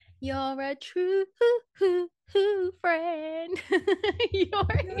You're a true friend.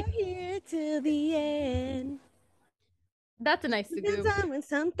 You're here till the end. That's a nice Something's Sugoo. on when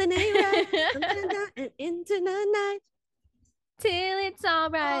something ain't right. Something down and into the night. Till it's all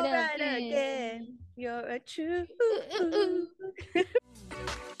right All right again. again. You're a true. Ooh, ooh,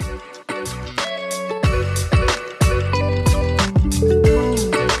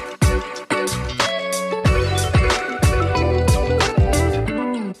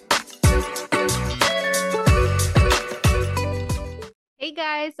 Hey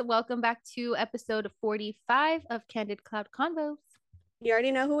guys, welcome back to episode 45 of Candid Cloud Convos. You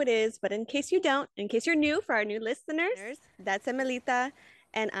already know who it is, but in case you don't, in case you're new for our new listeners, that's Emelita,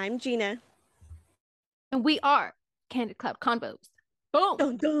 and I'm Gina. And we are Candid Cloud Convos. Boom.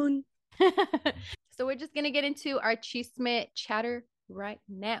 Dun dun. So we're just going to get into our chisme chatter right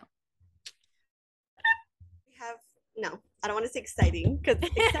now. We have, no, I don't want to say exciting because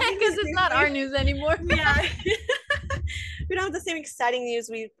it's not our news anymore. Yeah. We don't have the same exciting news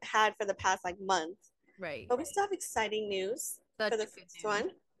we've had for the past month. Right. But we still have exciting news for the first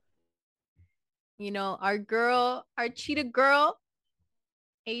one. You know, our cheetah girl,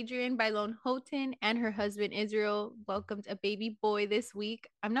 Adrienne Bailon Houghton, and her husband Israel welcomed a baby boy this week.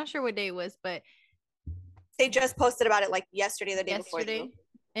 I'm not sure what day it was, but they just posted about it yesterday, the day before.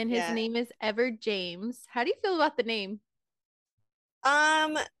 And his name is Ever James. How do you feel about the name?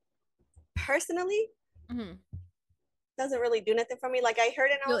 Personally, doesn't really do nothing for me. I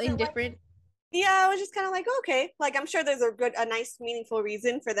heard it and I was indifferent. I was just kind of okay. I'm sure there's a nice, meaningful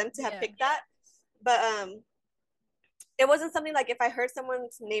reason for them to have picked that. But it wasn't something if I heard someone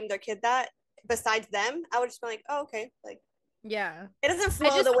name their kid that besides them, I would just be oh, okay. Yeah. It doesn't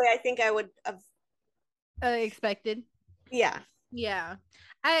flow the way I think I would have expected. Yeah. Yeah.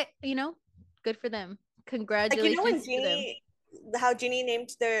 Good for them. Congratulations to them. How Jeannie named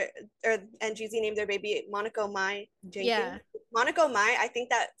and Jeezy named their baby Monaco Mai Jenkins. Yeah. Monaco Mai, I think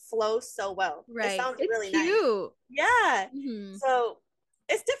that flows so well. Right. It sounds it's really cute. Nice. Yeah. So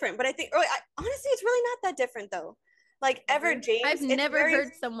it's different, but I think honestly it's really not that different though. Ever James. I've never heard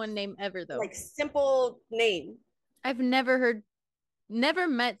someone named Ever though. Simple name. I've never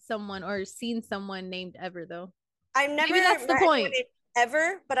met someone or seen someone named Ever though. I've never. Maybe that's the point.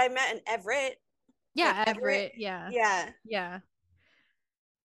 Ever, but I met an Everett. Yeah, Everett. Yeah. Yeah. Yeah.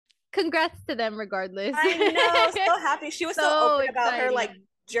 Congrats to them regardless. I know. So happy. She was so open about her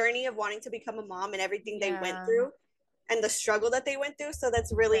journey of wanting to become a mom and everything they went through and the struggle that they went through. So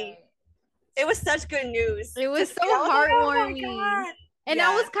that's really it was such good news. It was so heartwarming. Oh, and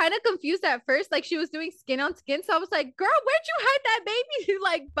I was kind of confused at first. She was doing skin on skin. So I was like, girl, where'd you hide that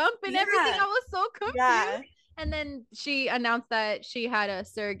baby? Bumping everything. I was so confused. Yeah. And then she announced that she had a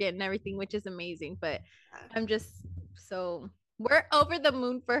surrogate and everything, which is amazing. But I'm just we're over the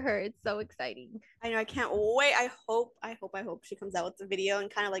moon for her. It's so exciting. I know. I can't wait. I hope she comes out with the video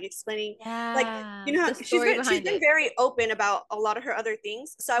and kind of explaining, she's been very open about a lot of her other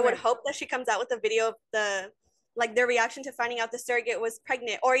things. So I would hope that she comes out with a video of their reaction to finding out the surrogate was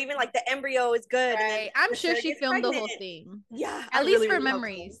pregnant, or even the embryo is good. Right. I'm sure she filmed the whole thing. Yeah. At least for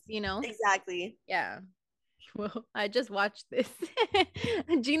memories, Exactly. Yeah. Well, I just watched this.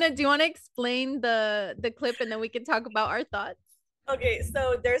 Gina, do you want to explain the clip and then we can talk about our thoughts? Okay,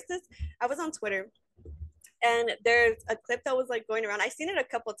 so I was on Twitter and there's a clip that was going around. I've seen it a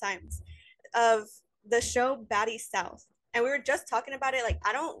couple times of the show Baddies South. And we were just talking about it.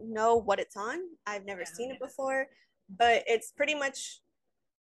 I don't know what it's on. I've never seen it before, but it's pretty much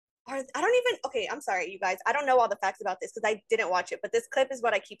I'm sorry, you guys. I don't know all the facts about this because I didn't watch it, but this clip is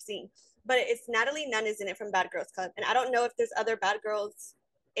what I keep seeing. But it's Natalie Nunn is in it from Bad Girls Club. And I don't know if there's other bad girls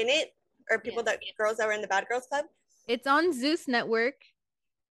in it or girls that were in the Bad Girls Club. It's on Zeus Network.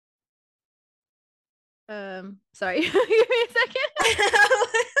 Sorry. Give me a second.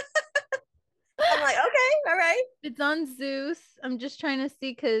 I'm okay, all right. It's on Zeus. I'm just trying to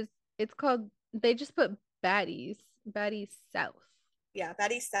see because it's called, they just put Baddies South. Yeah,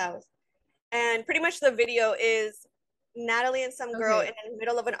 Baddies South. And pretty much the video is Natalie and some girl in the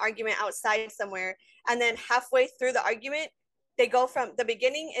middle of an argument outside somewhere. And then halfway through the argument, they go from the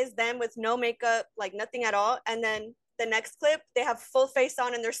beginning is them with no makeup, nothing at all. And then the next clip, they have full face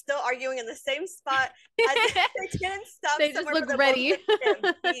on and they're still arguing in the same spot. They didn't stop. They just look ready.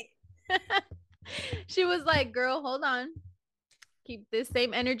 She was like, girl, hold on. Keep this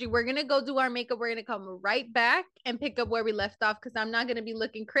same energy. We're going to go do our makeup. We're going to come right back and pick up where we left off because I'm not going to be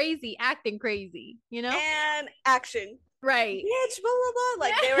looking crazy, acting crazy, And action. Right. Bitch, blah, blah,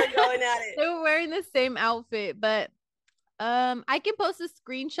 blah. They were going at it. They were wearing the same outfit, but I can post a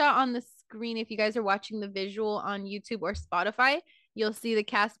screenshot on the screen if you guys are watching the visual on YouTube or Spotify. you'll see the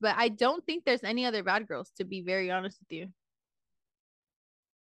cast. But I don't think there's any other bad girls, to be very honest with you.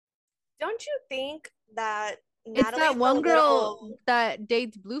 Don't you think that it's that one girl that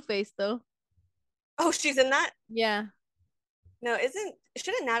dates Blueface though? Oh, she's in that? Yeah. No,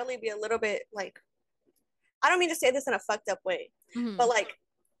 shouldn't Natalie be a little bit like, I don't mean to say this in a fucked up way, but like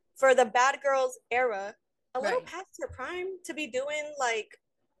for the bad girls era, a little past her prime to be doing like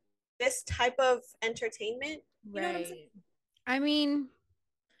this type of entertainment. You know what I'm saying? I mean,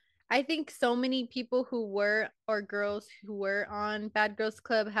 I think so many people who were, or girls who were on Bad Girls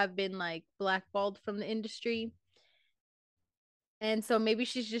Club have been like blackballed from the industry. And so maybe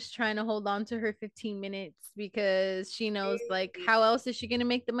she's just trying to hold on to her 15 minutes because she knows like how else is she going to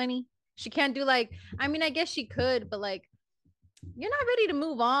make the money? She can't do like, I mean, I guess she could, but like, you're not ready to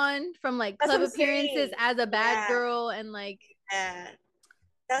move on from like club appearances as a bad girl and like.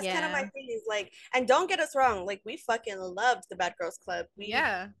 That's kind of my thing is like, and don't get us wrong, like we fucking loved the Bad Girls Club.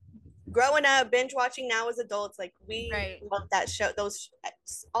 Growing up, binge watching now as adults, like we love that show. Those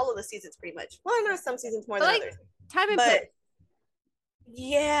all of the seasons pretty much. Well, not some seasons more than like, others. Time and place.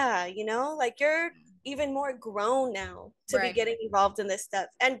 Yeah, you know, like you're even more grown now to be getting involved in this stuff.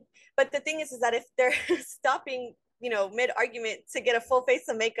 But the thing is that if they're stopping, you know, mid argument to get a full face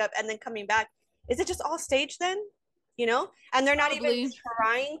of makeup and then coming back, is it just all staged then? You know, and they're not even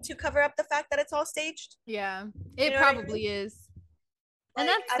trying to cover up the fact that it's all staged. Yeah, it probably is. Like, and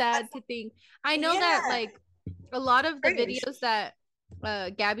that's sad to think. I know that like a lot of the videos that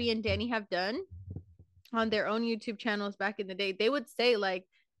Gabby and Danny have done on their own YouTube channels back in the day, they would say like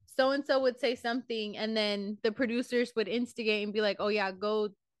so and so would say something and then the producers would instigate and be like, oh yeah, go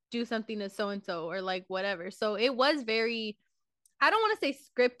do something to so and so or like whatever. So it was very, I don't want to say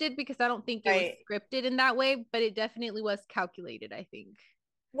scripted because I don't think it was scripted in that way, but it definitely was calculated, I think.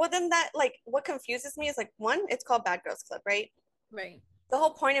 Well, then that like what confuses me is like one, it's called Bad Girls Club, right? Right. The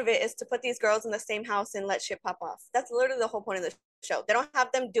whole point of it is to put these girls in the same house and let shit pop off. That's literally the whole point of the show. They don't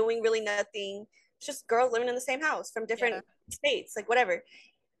have them doing really nothing. It's just girls living in the same house from different states, like whatever.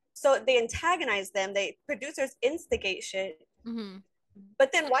 So they antagonize them. Producers instigate shit.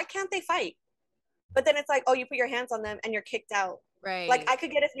 But then why can't they fight? But then it's like, oh, you put your hands on them and you're kicked out. Right. Like I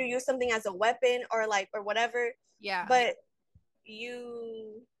could get if you use something as a weapon or like or whatever. Yeah. But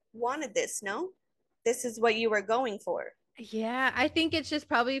you wanted this, no? This is what you were going for. Yeah, I think it's just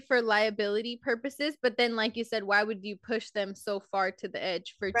probably for liability purposes. But then, like you said, why would you push them so far to the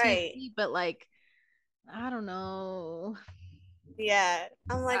edge for TV? But like, I don't know. Yeah,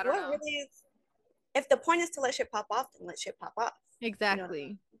 I'm like, what really is? If the point is to let shit pop off, then let shit pop off. Exactly. You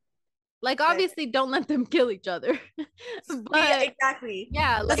know? Like obviously don't let them kill each other. But yeah, exactly.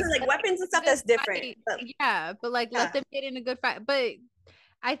 Yeah, like weapons and stuff that's different. But, but like let them get in a good fight. But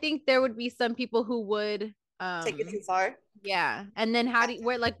I think there would be some people who would take it too far. Yeah. And then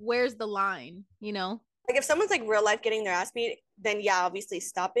where's the line, you know? Like if someone's like real life getting their ass beat, then yeah, obviously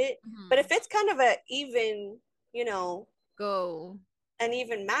stop it. But if it's kind of a even, you know, an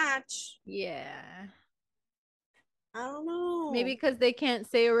even match. Yeah. I don't know. Maybe because they can't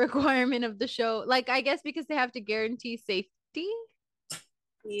say a requirement of the show. Like, I guess because they have to guarantee safety.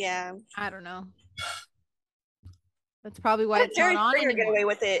 Yeah. I don't know. That's probably why it's not on anymore. Get away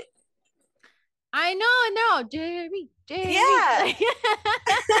with it. I know. Jerry. Yeah. I'm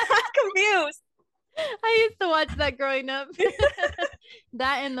confused. I used to watch that growing up.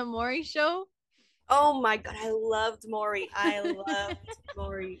 That and the Maury Show. Oh my God. I loved Maury.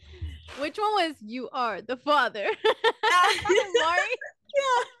 Maury. Which one was You Are the Father? Maury?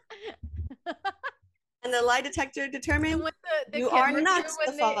 Yeah. And the lie detector determined you are not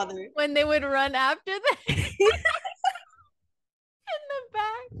the father. When they would run after them in the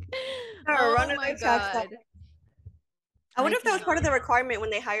back. Oh my God. I wonder if that was part of the requirement when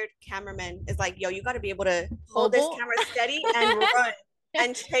they hired cameramen. Is like, yo, you got to be able to hold this camera steady and run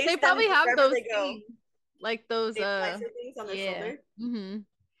and chase. They probably have those things, like those things on their shoulder.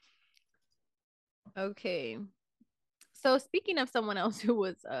 Okay. So speaking of someone else who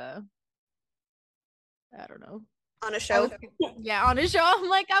was I don't know. On a show. On a show. I'm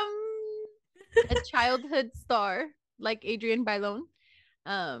like, a childhood star like Adrienne Bailon.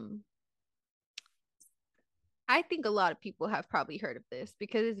 I think a lot of people have probably heard of this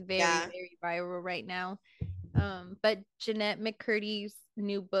because it's very, very viral right now. But Jennette McCurdy's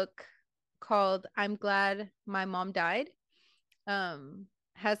new book called I'm Glad My Mom Died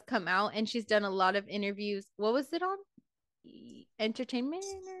has come out, and she's done a lot of interviews. What was it on? Entertainment?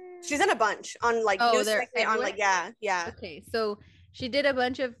 She's done a bunch on like news segment on like yeah. Okay, so she did a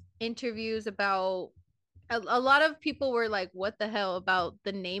bunch of interviews about a lot of people were like, what the hell about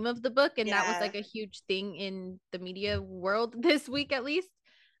the name of the book? And that was like a huge thing in the media world this week, at least.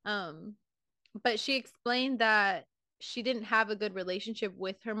 But she explained that she didn't have a good relationship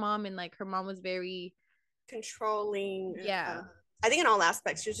with her mom, and like her mom was very controlling. Yeah. I think in all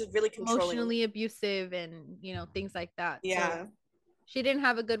aspects, she was just really controlling. Emotionally abusive and, you know, things like that. Yeah. So she didn't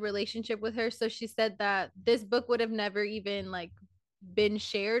have a good relationship with her. So she said that this book would have never even like been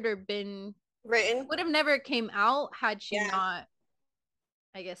shared or been written. Would have never came out had she not,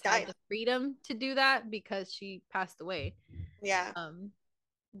 I guess, had the freedom to do that because she passed away. Yeah.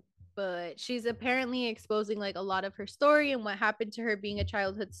 But she's apparently exposing like a lot of her story and what happened to her being a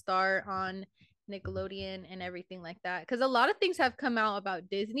childhood star on Nickelodeon and everything like that. Because a lot of things have come out about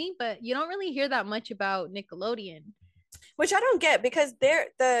Disney, but you don't really hear that much about Nickelodeon. Which I don't get, because they're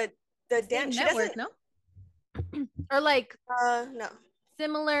the dance network, no? Or like no.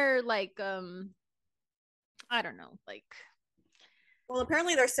 Similar, like I don't know, like, well,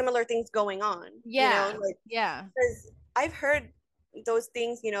 apparently there's similar things going on. Yeah. You know, like, yeah. Because I've heard those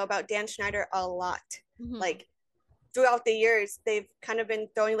things, you know, about Dan Schneider a lot. Mm-hmm. Like throughout the years, they've kind of been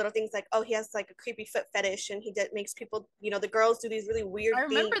throwing little things like, oh, he has like a creepy foot fetish, and he makes people, you know, the girls do these really weird things. I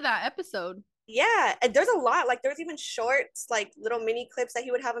remember that episode. Yeah, and there's a lot. Like there's even shorts, like little mini clips that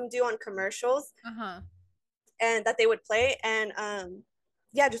he would have them do on commercials. And that they would play, and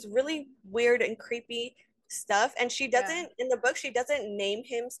yeah, just really weird and creepy stuff. And she doesn't, in the book, she doesn't name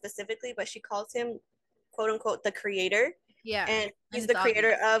him specifically, but she calls him, quote unquote, the creator. Yeah. And he's the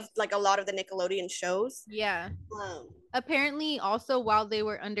creator of like a lot of the Nickelodeon shows. Yeah. Apparently also while they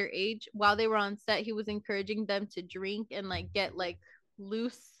were underage, while they were on set, he was encouraging them to drink and like get like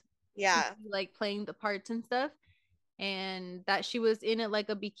loose. Yeah. Like playing the parts and stuff. And that she was in it like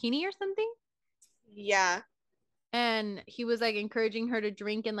a bikini or something. Yeah. And he was like encouraging her to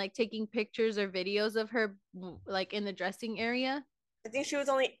drink and like taking pictures or videos of her like in the dressing area. I think she was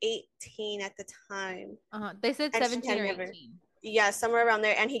only 18 at the time. They said 17 or 18. Yeah, somewhere around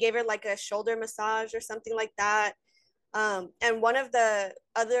there. And he gave her like a shoulder massage or something like that. And one of the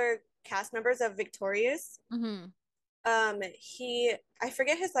other cast members of Victorious, I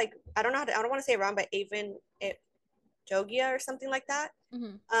forget his like, I don't want to say it wrong, but Avon Jogia or something like that.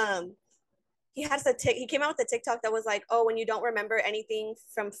 He came out with a TikTok that was like, oh, when you don't remember anything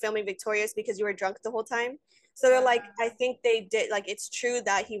from filming Victorious because you were drunk the whole time. So they're like, I think they did, like, it's true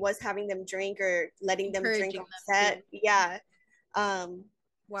that he was having them drink or letting them drink on set. Yeah. Wow.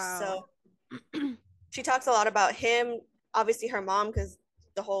 So she talks a lot about him, obviously her mom, because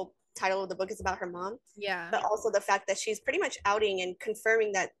the whole title of the book is about her mom. Yeah. But also the fact that she's pretty much outing and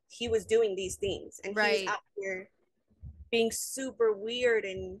confirming that he was doing these things. And he's out here being super weird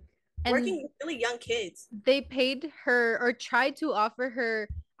and working with really young kids. They paid her or tried to offer her,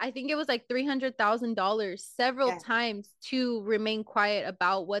 I think it was like $300,000 several times to remain quiet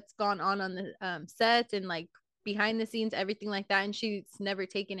about what's gone on the set and like behind the scenes, everything like that. And she's never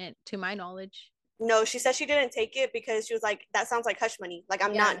taken it, to my knowledge. No, she said she didn't take it because she was like, that sounds like hush money. Like,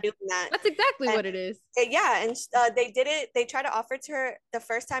 I'm not doing that. That's exactly what it is. Yeah. And they did it. They tried to offer to her the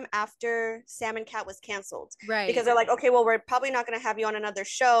first time after Sam and Cat was canceled. Right. Because they're like, okay, well, we're probably not going to have you on another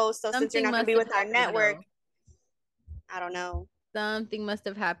show. So since you're not going to be with our network, I don't know. Something must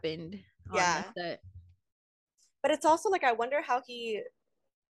have happened on the set. But it's also like, I wonder how he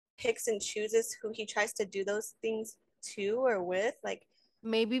picks and chooses who he tries to do those things to or with. Like,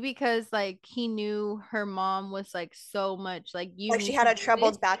 maybe because like he knew her mom was like so much like you, like she had a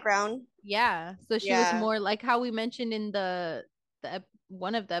troubled background. Yeah, so she was more like how we mentioned in the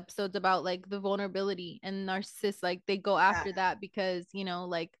one of the episodes about like the vulnerability and narcissists, like they go after that because, you know,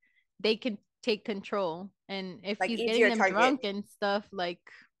 like they can take control, and if like he's getting them drunk and stuff, like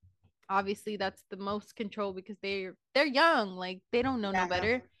obviously that's the most control because they're young, like they don't know no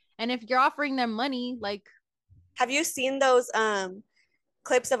better. And if you're offering them money, like, have you seen those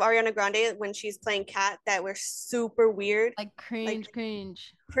clips of Ariana Grande when she's playing Cat that were super weird, like cringe,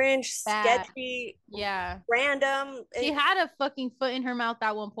 sketchy, random? She had a fucking foot in her mouth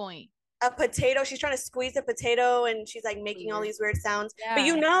at one point. A potato, she's trying to squeeze a potato and she's like making all these weird sounds, but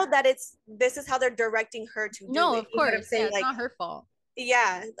you know that this is how they're directing her to do it. Of course, it's like, not her fault.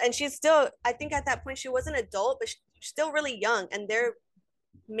 Yeah, and she's still, I think at that point she was an adult, but she's still really young, and they're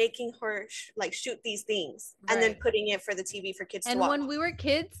making her like shoot these things and then putting it for the TV for kids to watch. And when we were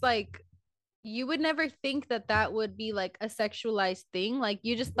kids, like you would never think that would be like a sexualized thing. Like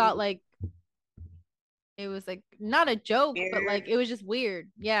you just thought like it was like not a joke, but like it was just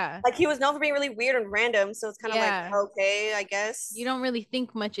weird. Yeah, like he was known for being really weird and random, so it's kind of like, okay, I guess you don't really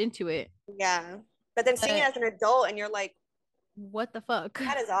think much into it. Yeah, but then seeing it as an adult and you're like, what the fuck?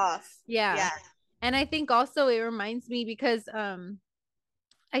 That is off. Yeah. And I think also it reminds me because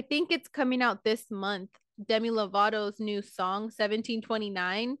I think it's coming out this month, Demi Lovato's new song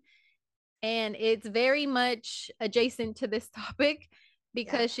 1729, and it's very much adjacent to this topic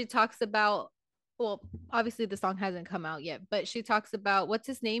because she talks about, well, obviously the song hasn't come out yet, but she talks about, what's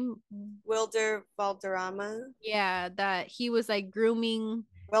his name? Wilder Valderrama. Yeah, that he was like grooming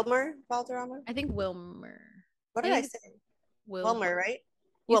Wilmer Valderrama. I think Wilmer. What did I say? Wilmer, right?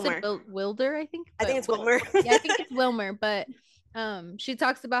 You said Wilder, I think. I think it's Wilmer. Yeah, I think it's Wilmer, but she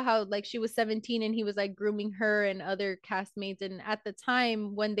talks about how like she was 17 and he was like grooming her and other castmates, and at the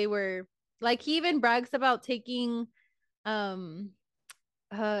time when they were like, he even brags about taking one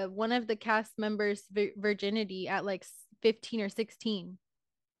of the cast members virginity at like 15 or 16,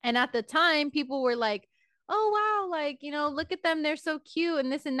 and at the time people were like, oh wow, like, you know, look at them, they're so cute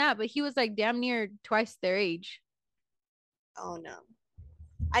and this and that, but he was like damn near twice their age. Oh no.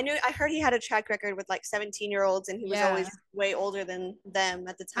 I heard he had a track record with like 17-year-olds, and he was always way older than them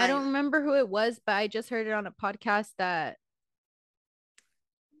at the time. I don't remember who it was, but I just heard it on a podcast that,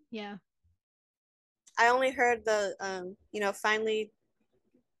 yeah. I only heard the finally,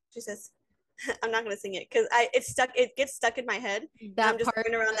 Jesus, I'm not gonna sing it because it gets stuck in my head. I'm just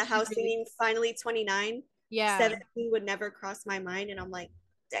going around the house singing finally 29. Yeah. 17 would never cross my mind, and I'm like,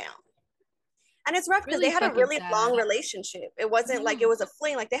 damn. And it's rough because they had a really long relationship. It wasn't like it was a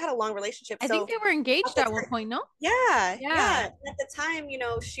fling. Like they had a long relationship. I think they were engaged at one point, no? Yeah. At the time,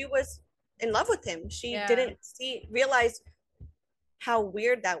 she was in love with him. She didn't realize how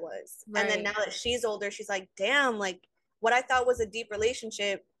weird that was. Right. And then now that she's older, she's like, damn, like what I thought was a deep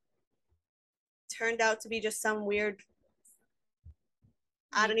relationship turned out to be just some weird,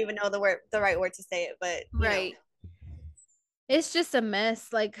 I don't even know the right word to say it, but right. It's just a mess.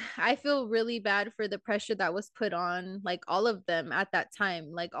 Like I feel really bad for the pressure that was put on like all of them at that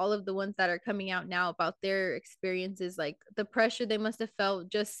time, like all of the ones that are coming out now about their experiences, like the pressure they must have felt,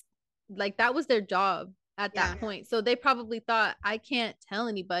 just like that was their job at that point. So they probably thought, I can't tell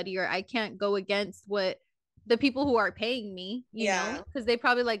anybody, or I can't go against what the people who are paying me, you know, because they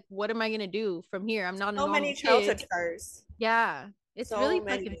probably like, what am I gonna do from here? I'm not so many childhood stars. Yeah, it's so really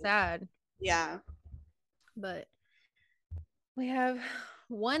fucking sad. Yeah, but we have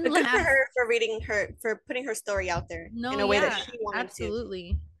one last. Good for her for putting her story out there in a way that she wanted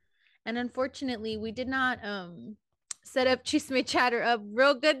absolutely. And unfortunately, we did not set up Chisme Chatter up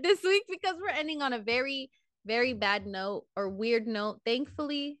real good this week because we're ending on a very, very bad note or weird note.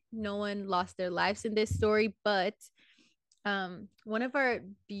 Thankfully, no one lost their lives in this story, but one of our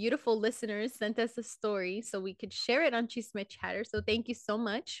beautiful listeners sent us a story so we could share it on Chisme Chatter. So thank you so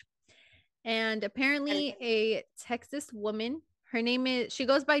much. And apparently a Texas woman, she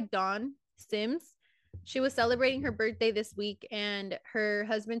goes by Dawn Sims. She was celebrating her birthday this week and her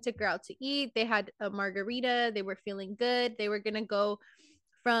husband took her out to eat. They had a margarita. They were feeling good. They were going to go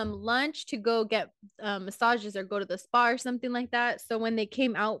from lunch to go get massages or go to the spa or something like that. So when they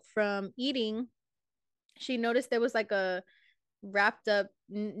came out from eating, she noticed there was like a wrapped up,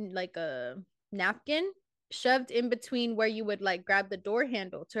 like a napkin shoved in between where you would like grab the door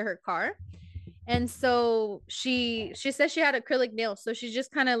handle to her car. And so she said she had acrylic nails, so she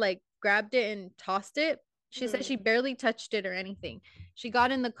just kind of like grabbed it and tossed it. She said she barely touched it or anything. She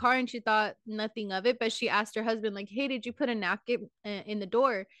got in the car and she thought nothing of it, but she asked her husband like, hey, did you put a napkin in the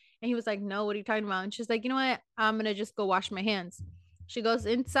door? And he was like, no, what are you talking about? And she's like, you know what, I'm gonna just go wash my hands. She goes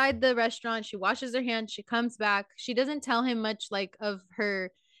inside the restaurant, she washes her hands, she comes back, she doesn't tell him much like of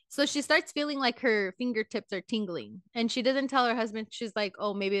her. So she starts feeling like her fingertips are tingling and she doesn't tell her husband. She's like,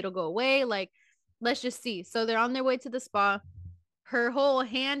 oh, maybe it'll go away, like let's just see. So they're on their way to the spa. Her whole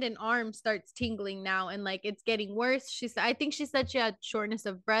hand and arm starts tingling now and like it's getting worse. I think she said she had shortness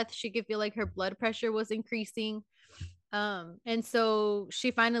of breath. She could feel like her blood pressure was increasing. And so she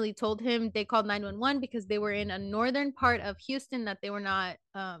finally told him. They called 911 because they were in a northern part of Houston that they were not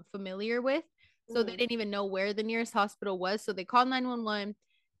familiar with. So they didn't even know where the nearest hospital was. So they called 911,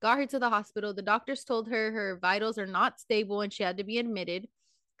 got her to the hospital. The doctors told her her vitals are not stable and she had to be admitted.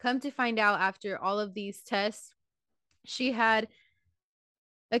 Come to find out after all of these tests, she had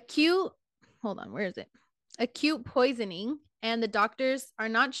acute poisoning, and the doctors are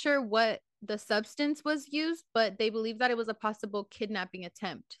not sure what the substance was used, but they believe that it was a possible kidnapping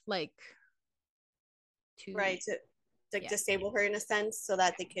attempt, like to disable her in a sense so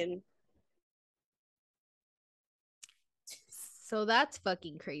that they can. So that's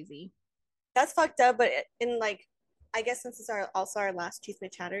fucking crazy. That's fucked up, but in like, I guess since it's also our last Chisme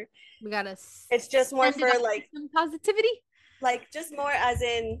Chatter, we gotta. It's just more for like some positivity, like just more as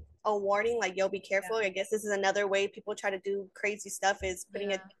in a warning, like yo, be careful. I guess this is another way people try to do crazy stuff, is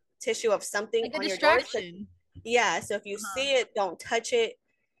putting a tissue of something like on your door. So, so if you see it, don't touch it.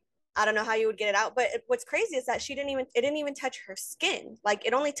 I don't know how you would get it out, but what's crazy is that it didn't even touch her skin. Like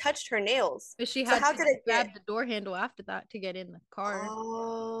it only touched her nails. But she had to grab the door handle after that to get in the car.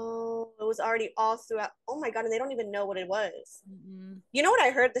 Oh, it was already all throughout. Oh my God. And they don't even know what it was. Mm-hmm. You know what I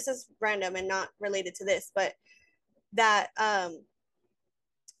heard? This is random and not related to this, but that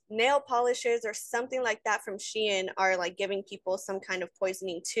nail polishes or something like that from Shein are like giving people some kind of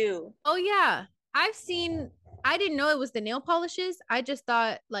poisoning too. Oh yeah. I didn't know it was the nail polishes. I just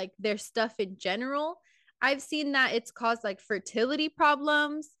thought like their stuff in general. I've seen that it's caused like fertility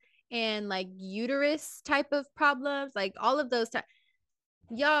problems and like uterus type of problems, like all of those types.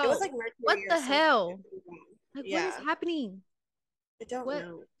 Yo, it was like mercury. What the hell? Like, what is happening? I don't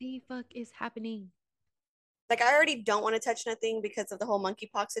know. What the fuck is happening? Like, I already don't want to touch nothing because of the whole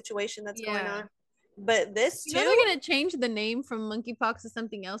monkeypox situation that's going on. But this too, they're gonna change the name from monkeypox to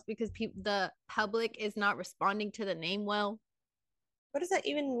something else because the public is not responding to the name well. What does that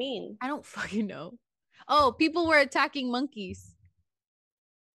even mean? I don't fucking know. Oh, people were attacking monkeys.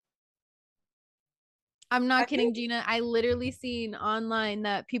 I'm not kidding, Gina. I literally seen online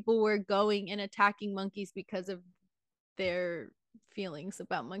that people were going and attacking monkeys because of their feelings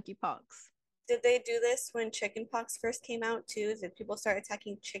about monkeypox. Did they do this when chickenpox first came out too? Did people start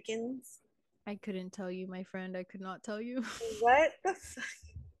attacking chickens? I couldn't tell you, my friend. I could not tell you. What the fuck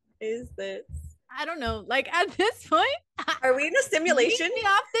is this? I don't know. Like at this point, are we in a simulation? Get me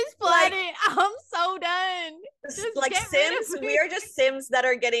off this planet. Like, I'm so done. Just like Sims, we are just Sims that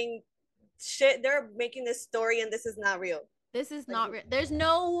are getting shit. They're making this story and this is not real. This is not real. There's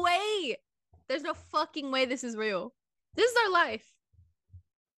no way. There's no fucking way this is real. This is our life.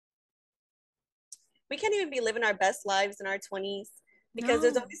 We can't even be living our best lives in our 20s because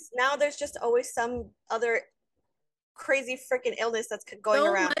there's just always some other crazy freaking illness that's going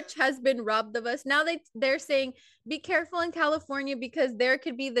around. So much has been robbed of us. Now they're saying be careful in California because there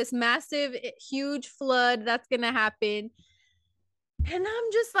could be this massive, huge flood that's gonna happen. And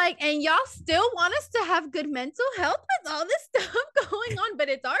I'm just like, and y'all still want us to have good mental health with all this stuff going on, but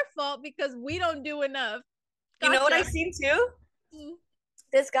it's our fault because we don't do enough. Gotcha. You know what I seen too?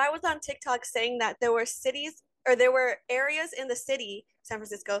 This guy was on TikTok saying that there were areas in the city, San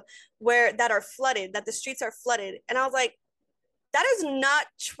Francisco, that are flooded, that the streets are flooded. And I was like, that is not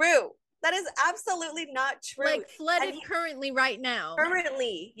true. That is absolutely not true. Like flooded currently right now.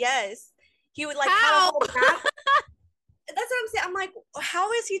 Currently, yes. He would like have a whole map. That's what I'm saying. I'm like,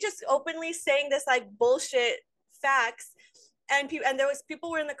 how is he just openly saying this like bullshit facts? And there was people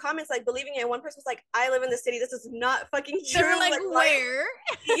were in the comments like believing it. And one person was like, I live in the city. This is not fucking true. They're like where?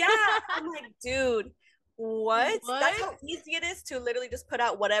 Yeah. I'm like, dude, what? That's how easy it is to literally just put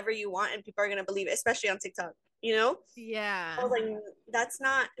out whatever you want and people are gonna believe it, especially on TikTok, you know? Yeah. I was like, that's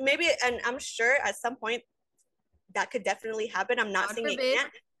not maybe, and I'm sure at some point that could definitely happen. I'm not saying it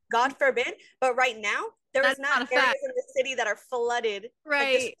can't. God forbid. But right now, there is not areas in the city that are flooded. Right.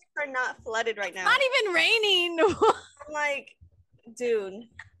 Like, the streets are not flooded right now. It's not even raining. I'm like, dude,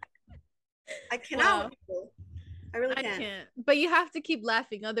 I cannot. Wow. I really can't. But you have to keep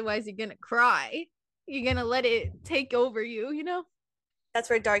laughing, otherwise you're gonna cry. You're gonna let it take over you, you know? That's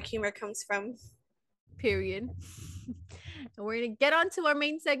where dark humor comes from. Period. And we're gonna get on to our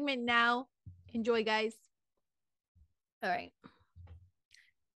main segment now. Enjoy, guys. All right.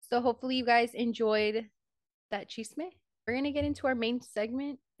 So hopefully you guys enjoyed that chisme. We're gonna get into our main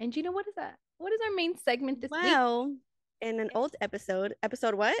segment. And Gina, what is that? What is our main segment this week? Well, in an old episode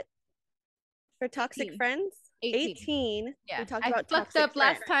what? For Toxic 18. Friends? 18. Yeah. We talked about fucked up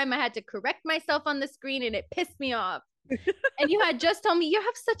friends. Last time. I had to correct myself on the screen and it pissed me off. And you had just told me you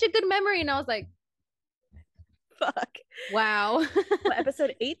have such a good memory. And I was like, fuck. Wow. Well,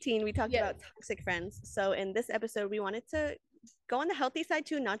 episode 18, we talked about toxic friends. So in this episode, we wanted to go on the healthy side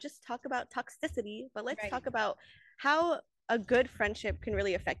too, not just talk about toxicity, but let's talk about how a good friendship can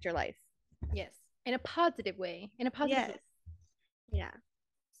really affect your life. Yes. In a positive way. Way. Yeah.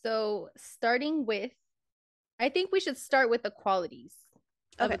 So starting with, I think we should start with the qualities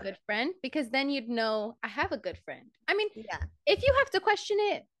of a good friend, because then you'd know I have a good friend. I mean, if you have to question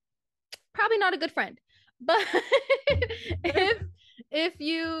it, probably not a good friend. But if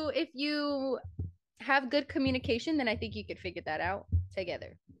you have good communication, then I think you could figure that out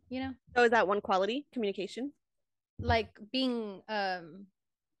together, you know? So is that one quality, communication? Like being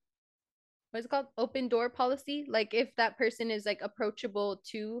what's it called? Open door policy. Like if that person is like approachable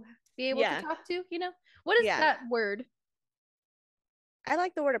to be able to talk to, you know? What is that word? I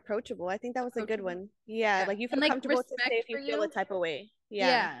like the word approachable. I think that was a good one. Yeah. Like you feel comfortable to say if you feel a type of way.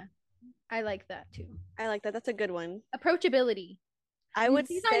 Yeah. I like that too. I like that. That's a good one. Approachability. I would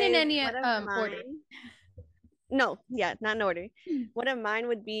These aren't in any order. No, yeah, not in order. One of mine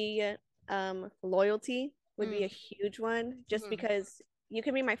would be loyalty would be a huge one, just because you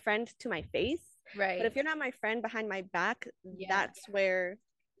can be my friend to my face, right? But if you're not my friend behind my back, that's where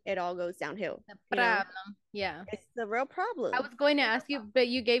it all goes downhill. The problem. Yeah. It's the real problem. I was going to ask you, but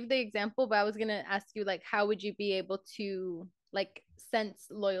you gave the example, but I was going to ask you, like, how would you be able to, like, sense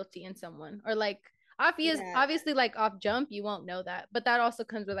loyalty in someone? Or, like, obviously, like, off jump, you won't know that. But that also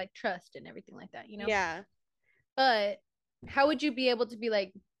comes with, like, trust and everything like that, you know? Yeah. But how would you be able to be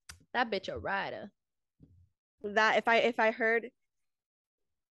like, that bitch a rider? That if I heard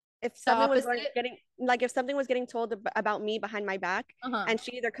if something was getting like if something was getting told about me behind my back, and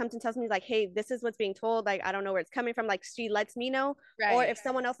she either comes and tells me like, hey, this is what's being told, like I don't know where it's coming from, like she lets me know, or if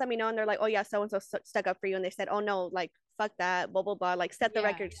someone else let me know and they're like, oh yeah, so and so stuck up for you, and they said, oh no, like fuck that, blah blah blah, like set the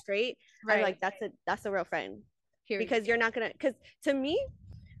record straight, I'm like, that's a real friend. Period. Because you're not gonna, because to me,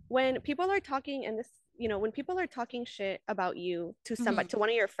 when people are talking, and this, you know, when people are talking shit about you to somebody, to one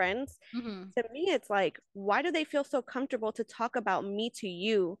of your friends, to me it's like, why do they feel so comfortable to talk about me to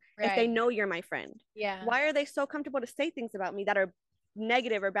you if they know you're my friend? Why are they so comfortable to say things about me that are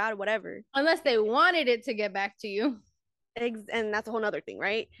negative or bad or whatever, unless they wanted it to get back to you? And that's a whole nother thing,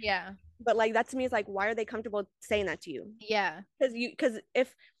 right? But like, that to me is like, why are they comfortable saying that to you? Because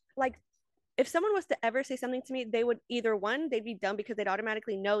if someone was to ever say something to me, they would either, one, they'd be dumb because they'd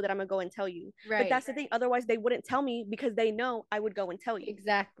automatically know that I'm gonna go and tell you. But that's the thing. Otherwise, they wouldn't tell me because they know I would go and tell you.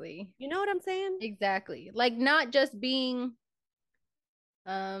 Exactly. You know what I'm saying? Exactly. Like, not just being,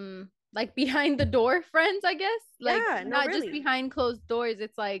 like behind the door friends, I guess. Like, not really. Just behind closed doors.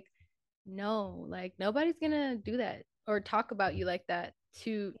 It's like, no, like nobody's gonna do that or talk about you like that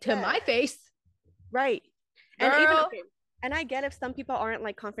to my face. Right. Girl. And even and I get if some people aren't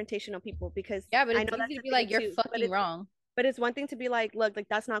like confrontational people, because but it's easy to be like, you're fucking wrong. But it's one thing to be like, look, like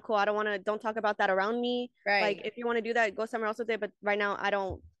that's not cool. Don't talk about that around me. Like if you want to do that, go somewhere else with it. But right now, I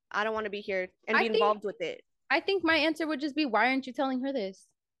don't want to be here and be involved with it. I think my answer would just be, why aren't you telling her this?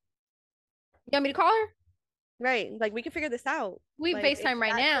 You want me to call her? Right. Like, we can figure this out. We like, FaceTime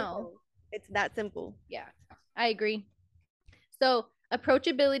right now. Simple. It's that simple. Yeah, I agree. So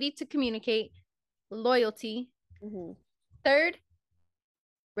approachability to communicate, loyalty. Third,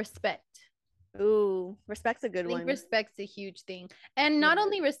 respect. Ooh, respect's a good one. Respect's a huge thing. And not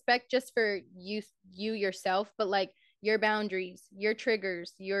only respect just for you yourself, but like your boundaries, your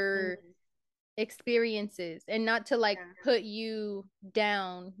triggers, your experiences, and not to like put you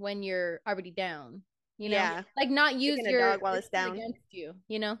down when you're already down, you know? Like, not use your dog while it's down against you,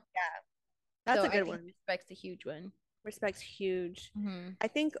 you know? That's a good one. Respect's a huge one. Respect's huge. I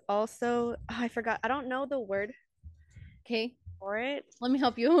think also, I forgot, I don't know the word for it. Let me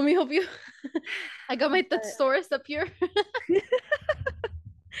help you. I got my thesaurus up here.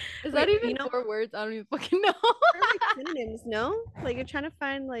 Is that even 4 words? I don't even fucking know. Like synonyms, no? Like, you're trying to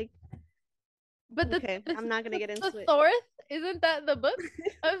find like, but I'm not gonna get into it. Thesaurus, isn't that the book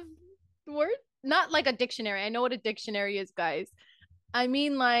of words? Not like a dictionary. I know what a dictionary is, guys. I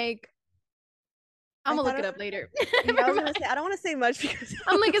mean, like, I'm gonna look it up later. I was gonna say, I don't want to say much because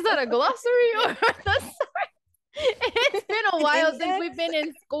I'm like, is that a glossary or a thesaurus? It's been a while since we've been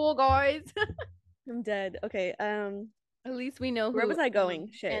in school, guys. I'm dead. Okay. At least we know where was I going?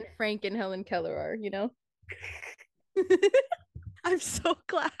 Shit. And Frank and Helen Keller are, you know. I'm so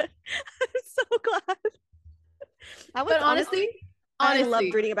glad. But honestly, I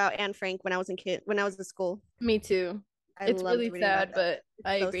loved reading about Anne Frank when I was in school. Me too. It's really sad, but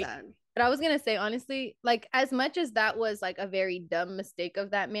I agree. But I was gonna say, honestly, like, as much as that was like a very dumb mistake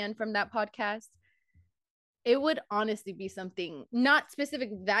of that man from that podcast, it would honestly be something, not specific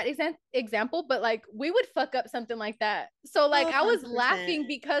that example, but like, we would fuck up something like that. So like, I was laughing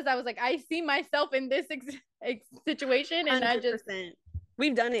because I was like, I see myself in this situation, and 100%. I just,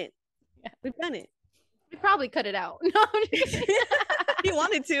 we've done it. We've done it. We probably cut it out. No, he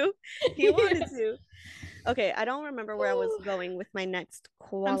wanted to. Okay, I don't remember where I was going with my next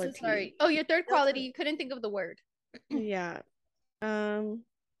quality. I'm so sorry. Oh, your third quality, you couldn't think of the word. Yeah.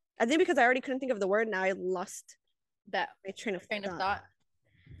 I think because I already couldn't think of the word, now I lost that my train of thought.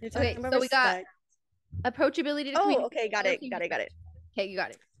 Okay, so we got approachability to community. Okay, got it. Okay, you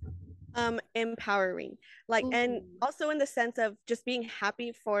got it. Empowering, like, and also in the sense of just being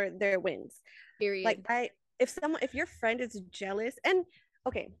happy for their wins. Period. Like, if your friend is jealous, and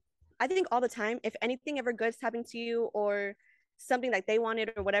okay, I think all the time, if anything ever good's happened to you or something like they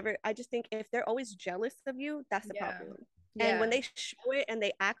wanted or whatever, I just think if they're always jealous of you, that's the problem. And when they show it and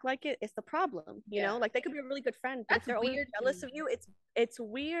they act like it, it's the problem. You know, like, they could be a really good friend, but if they're always jealous of you, it's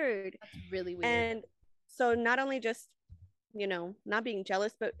weird. That's really weird. And so not only just you know, not being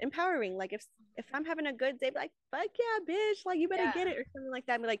jealous, but empowering. Like if I'm having a good day, be like, fuck yeah, bitch, like you better get it or something like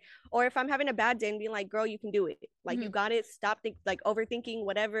that. Be like, or if I'm having a bad day and being like, girl, you can do it. Like you got it. Stop like overthinking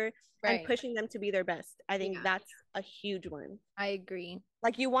whatever and pushing them to be their best. I think that's a huge one. I agree.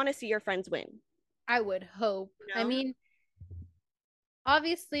 Like you want to see your friends win. I would hope. You know? I mean,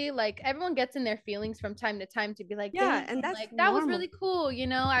 obviously, like everyone gets in their feelings from time to time to be like, yeah, and that's like that was really cool, you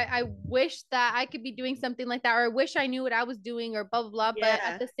know. I wish that I could be doing something like that, or I wish I knew what I was doing, or blah blah blah. But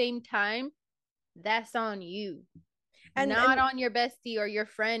at the same time, that's on you, and not on your bestie or your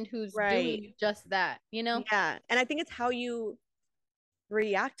friend who's doing just that, you know. Yeah, and I think it's how you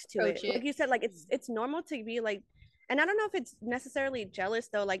react to it. Like you said, like it's normal to be like, and I don't know if it's necessarily jealous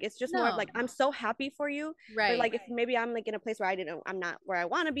though. Like it's just more of like, I'm so happy for you. Right. But like if maybe I'm like in a place where I'm not where I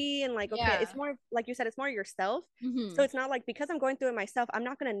want to be, and like okay, it's more like you said, it's more yourself. So it's not like because I'm going through it myself, I'm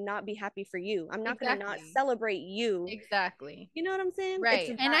not gonna not be happy for you. I'm not gonna not celebrate you. Exactly. You know what I'm saying? Right.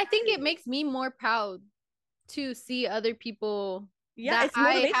 And I think it makes me more proud to see other people that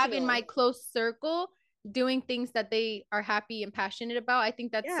I have in my close circle doing things that they are happy and passionate about. I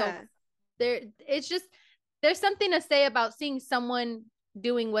think that's so there. It's just there's something to say about seeing someone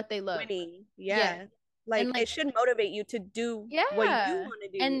doing what they love. Winning. Yeah. Like it should motivate you to do what you want to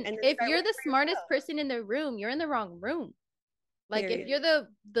do. And if you're the smartest person in the room, you're in the wrong room. Like if you're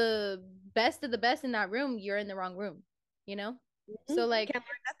the best of the best in that room, you're in the wrong room, you know? So like can't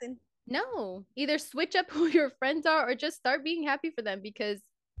learn nothing. No, either switch up who your friends are or just start being happy for them, because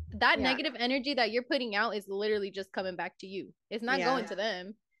that negative energy that you're putting out is literally just coming back to you. It's not going to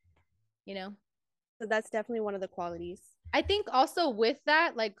them, you know? So that's definitely one of the qualities. I think also with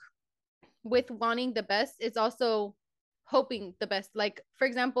that, like with wanting the best, it's also hoping the best. Like, for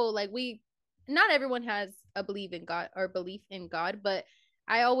example, like not everyone has a belief in God, but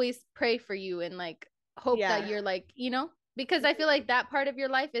I always pray for you and like hope that you're like, you know, because I feel like that part of your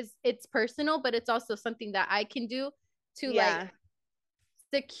life it's personal, but it's also something that I can do to like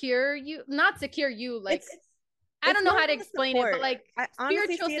not secure you. Like, I don't know how to explain it, but like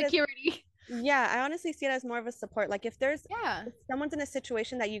spiritual security. I honestly see it as more of a support. Like if there's if someone's in a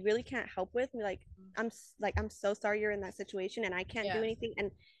situation that you really can't help with, like I'm so sorry you're in that situation and I can't do anything.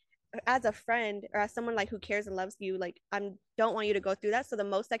 And as a friend or as someone like who cares and loves you, like don't want you to go through that. So the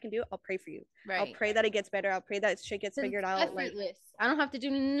most I can do, I'll pray for you. I'll pray that it gets better. I'll pray that shit gets figured out. Effortless. Like I don't have to do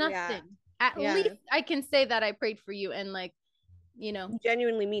nothing. At least I can say that I prayed for you and like, you know,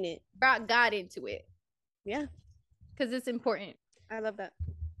 genuinely mean it. Brought God into it. Yeah. Because it's important. I love that.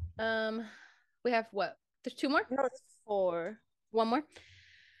 We have what? There's 2 more? No, it's 4. 1 more.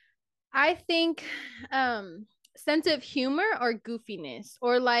 I think sense of humor or goofiness,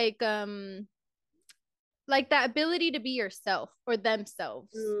 or like that ability to be yourself or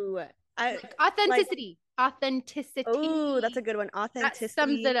themselves. Ooh, like authenticity. Authenticity. Oh, that's a good one. Authenticity. That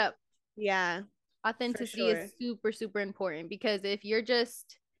sums it up. Yeah. Authenticity is super, super important, because if you're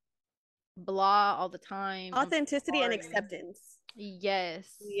just blah all the time, authenticity and acceptance. Yes.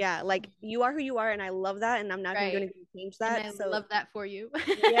 Yeah, like you are who you are, and I love that, and I'm not going to change that. And I love that for you.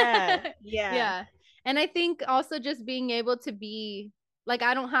 Yeah. And I think also just being able to be like,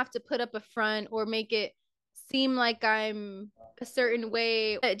 I don't have to put up a front or make it seem like I'm a certain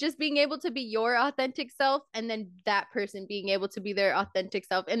way. Just being able to be your authentic self, and then that person being able to be their authentic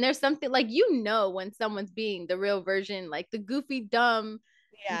self. And there's something like, you know, when someone's being the real version, like the goofy, dumb,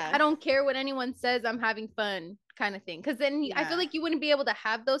 I don't care what anyone says, I'm having fun kind of thing. Because then I feel like you wouldn't be able to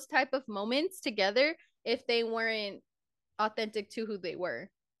have those type of moments together if they weren't authentic to who they were.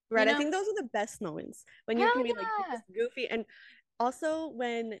 Right. You know? I think those are the best moments when you can be like goofy. And also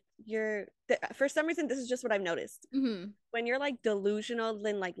when you're for some reason, this is just what I've noticed, when you're like delusional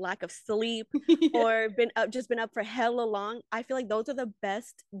and like lack of sleep or been up for hella long, I feel like those are the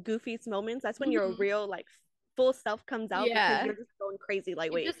best goofiest moments. That's when your real like full self comes out, because you're just going crazy,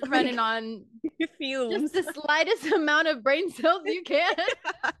 like you're just running on fumes, just the slightest amount of brain cells you can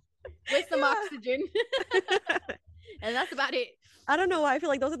with some oxygen. And that's about it. I don't know why I feel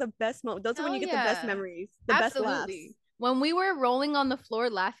like those are the best moments. Those are when you get the best memories, the best laughs. When we were rolling on the floor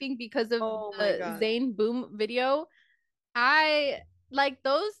laughing because of the Zane Boom video, I like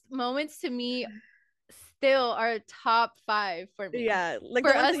those moments. To me, still are top 5 for me. Yeah, like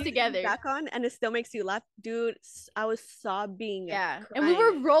for us together. Back on, and it still makes you laugh, dude. I was sobbing. Yeah, crying. And we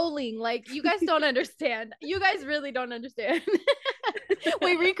were rolling. Like, you guys don't understand. You guys really don't understand.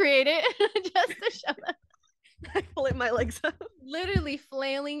 We recreate it just to show them. I flip my legs up, literally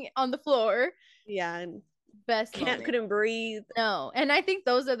flailing on the floor. Yeah, and best moment. Couldn't breathe. No, and I think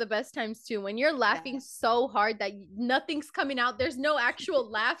those are the best times too, when you're laughing so hard that nothing's coming out. There's no actual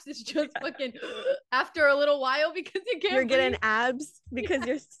laughs. It's just fucking after a little while because you're getting abs because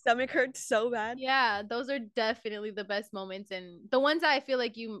your stomach hurts so bad. Yeah, those are definitely the best moments and the ones that I feel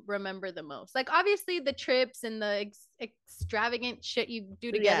like you remember the most. Like obviously the trips and the extravagant shit you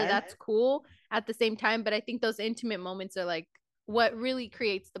do together, that's cool at the same time, but I think those intimate moments are like what really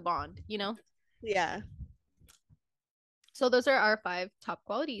creates the bond, you know? Yeah. So those are our 5 top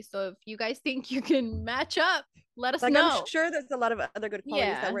qualities. So if you guys think you can match up, let us know. I'm sure there's a lot of other good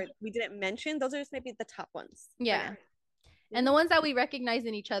qualities that we didn't mention. Those are just maybe the top ones. Yeah. And the ones that we recognize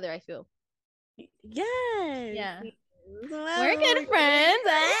in each other, I feel. Yes. Yeah. We're good friends.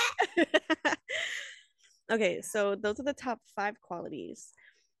 Okay, so those are the top 5 qualities.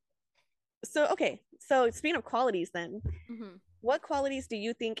 So speaking of qualities then, what qualities do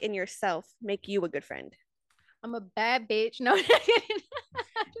you think in yourself make you a good friend? I'm a bad bitch. No,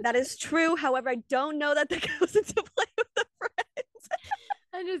 that is true. However, I don't know that goes into play with the friends.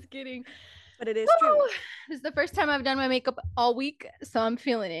 I'm just kidding. But it is true. This is the first time I've done my makeup all week, so I'm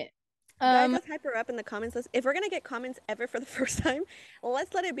feeling it. Guys, let's hype her up in the comments. If we're gonna get comments ever for the first time,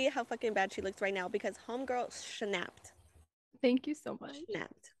 let's let it be how fucking bad she looks right now because homegirl snapped. Thank you so much.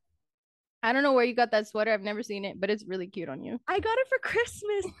 Snapped. I don't know where you got that sweater. I've never seen it, but it's really cute on you. I got it for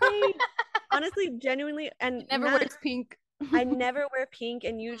Christmas. Honestly, genuinely, and never wears pink. I never wear pink,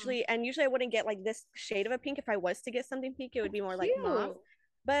 and usually I wouldn't get like this shade of a pink. If I was to get something pink, it would be more like mauve.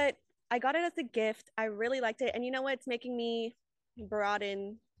 But I got it as a gift. I really liked it, and you know what? It's making me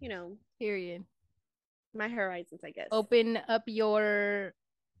broaden, period, my horizons. I guess open up your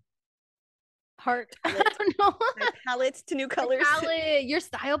heart. I don't know. My palette to new colors. Your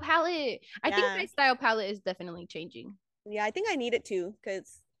style palette. I think my style palette is definitely changing. Yeah, I think I need it too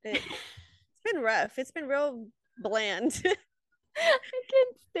because it's been rough. It's been real bland. I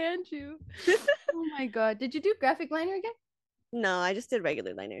can't stand you. Oh my god. Did you do graphic liner again? No, I just did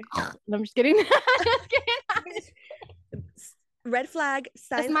regular liner. No, I'm just kidding. Just kidding. Red flag.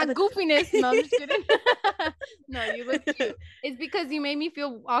 That's my goofiness. No, I'm just kidding. No, you look cute. It's because you made me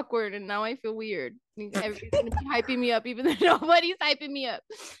feel awkward and now I feel weird. Everybody's gonna be hyping me up even though nobody's hyping me up.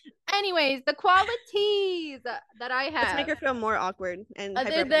 Anyways, the qualities that I have. Let's make her feel more awkward and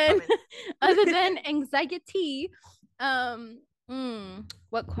other than anxiety.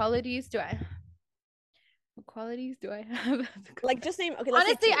 What qualities do I have? Like just name. Okay.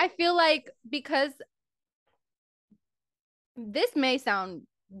 Honestly, I feel like because this may sound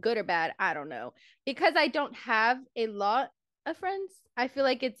good or bad, I don't know. Because I don't have a lot of friends, I feel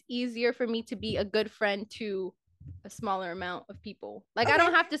like it's easier for me to be a good friend to a smaller amount of people. Like I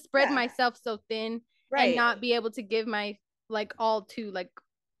don't have to spread myself so thin and not be able to give my like all to like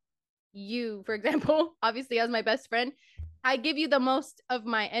you, for example. Obviously, as my best friend, I give you the most of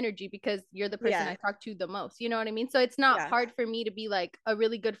my energy because you're the person I talk to the most. You know what I mean? So it's not hard for me to be like a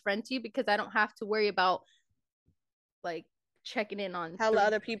really good friend to you because I don't have to worry about like checking in on how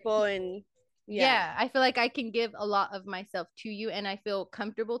other people and I feel like I can give a lot of myself to you and I feel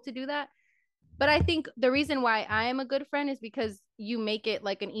comfortable to do that. But I think the reason why I am a good friend is because you make it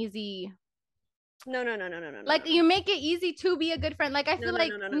like an easy no. Like you make it easy to be a good friend. Like I feel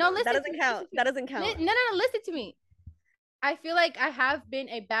like no, listen. That doesn't count. That doesn't count. No, listen to me. I feel like I have been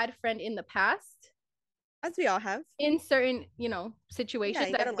a bad friend in the past. As we all have. In certain,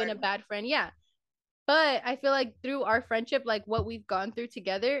 situations I've been a bad friend. Yeah. But I feel like through our friendship, like what we've gone through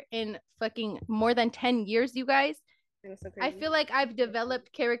together in fucking more than 10 years, you guys, so I feel like I've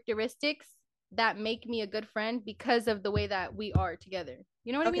developed characteristics that make me a good friend because of the way that we are together.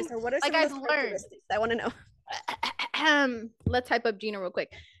 You know what I mean? So what are some of those characteristics? I want to know. Let's type up Gina real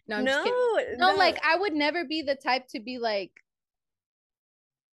quick. No, I'm just kidding. No, like I would never be the type to be like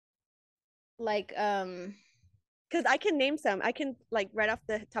because I can name some. I can like right off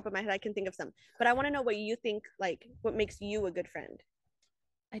the top of my head, I can think of some. But I want to know what you think, like what makes you a good friend.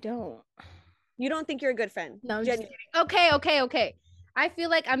 I don't. You don't think you're a good friend? No. Okay. I feel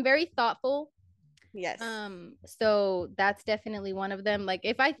like I'm very thoughtful. Yes. So that's definitely one of them. Like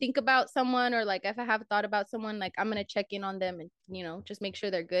if I think about someone or like if I have thought about someone, like I'm gonna check in on them and just make sure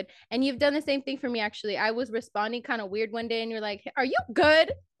they're good. And you've done the same thing for me actually. I was responding kind of weird one day and you're like, are you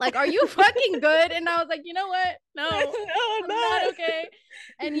good? Like, are you fucking good? And I was like, you know what? No, I'm not okay.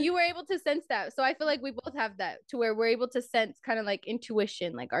 And you were able to sense that. So I feel like we both have that to where we're able to sense kind of like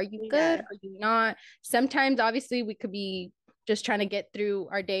intuition. Like, are you good? Are you not? Sometimes obviously we could be just trying to get through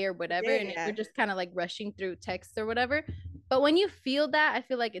our day or whatever and we're just kind of like rushing through texts or whatever. But when you feel that, I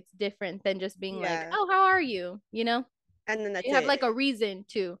feel like it's different than just being like, oh, how are you? And then you have like a reason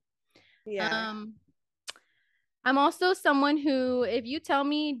to I'm also someone who, if you tell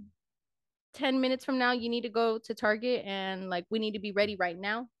me 10 minutes from now you need to go to Target and like we need to be ready right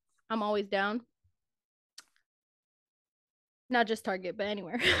now, I'm always down. Not just Target, but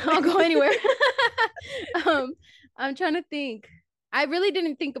anywhere. I'll go anywhere. I'm trying to think. I really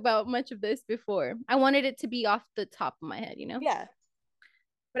didn't think about much of this before. I wanted it to be off the top of my head, you know? Yeah.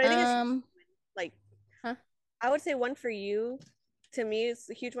 But I think it's like, huh? I would say one for you, to me, is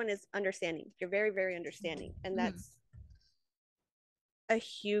a huge one is understanding. You're very, very understanding. And that's a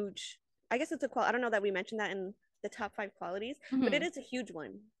huge, I guess it's a quality. I don't know that we mentioned that in the top 5 qualities, but it is a huge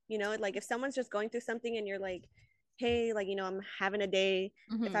one. You know, like if someone's just going through something and you're like, hey, like, you know, I'm having a day.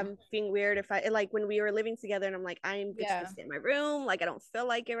 If I'm being weird, if I like when we were living together and I'm like, I'm just gonna stay in my room, like I don't feel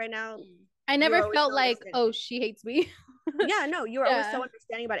like it right now. I never felt like, oh, she hates me. Yeah, no, you were always so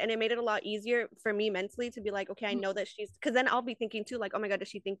understanding about it. And it made it a lot easier for me mentally to be like, okay, I know that she's, because then I'll be thinking too, like, oh my God, does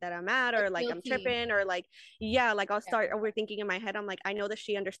she think that I'm mad or like I'm tripping or like, yeah, like I'll start overthinking in my head. I'm like, I know that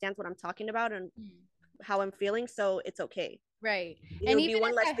she understands what I'm talking about and how I'm feeling, so it's okay. Right. And even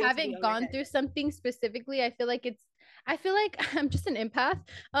if I haven't gone through something specifically, I feel like I'm just an empath.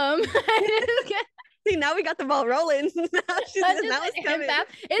 See, now we got the ball rolling.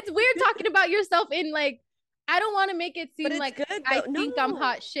 It's weird talking about yourself in like, I don't want to make it seem like good, I think I'm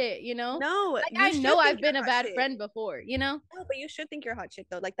hot shit, you know? No, like I know I've been a bad friend before, you know? No, but you should think you're hot shit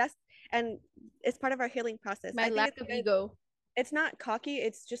though. Like and it's part of our healing process. My lack of ego. It's not cocky.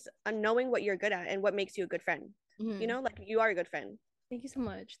 It's just knowing what you're good at and what makes you a good friend. You know, like you are a good friend. Thank you so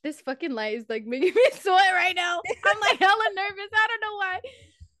much. This fucking light is like making me sweat right now. I'm like hella nervous. I don't know why.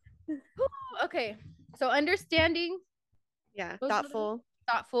 Okay. So understanding. Yeah. Thoughtful.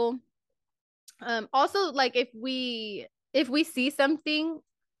 Also like if we see something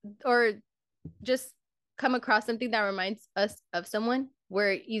or just come across something that reminds us of someone,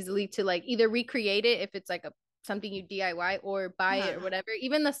 we're easily to like either recreate it if it's like something you DIY or buy it or whatever.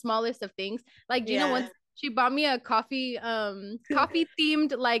 Even the smallest of things. Like, do you know once she bought me a coffee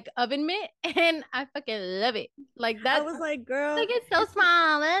themed like oven mitt and I fucking love it. Like that. I was like, girl, like it's so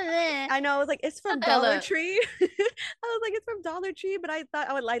small. I know. I was like, it's from Dollar Tree. I was like, it's from Dollar Tree, but I thought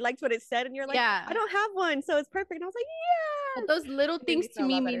I liked what it said, and you're like, yeah, I don't have one, so it's perfect. And I was like, yeah. But those little things to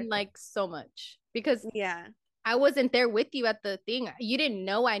me mean like so much because I wasn't there with you at the thing. You didn't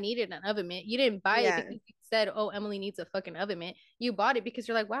know I needed an oven mitt. You didn't buy it because you said, oh, Emily needs a fucking oven mitt. You bought it because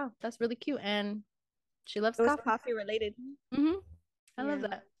you're like, wow, that's really cute, and she loves coffee related. I love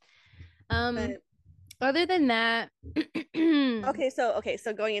that. Other than that, okay, so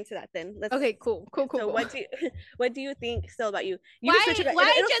going into that then. Cool. So what do you think still about you? Why just me?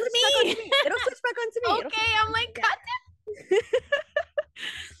 It'll switch back on to me. Okay, I'm like,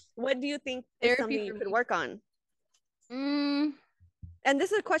 what do you think is something you could work on? And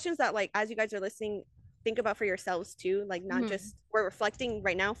this is questions that like as you guys are listening, think about for yourselves too. Like not just we're reflecting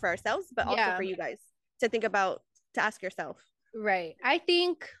right now for ourselves, but also for you guys to think about, to ask yourself. Right. I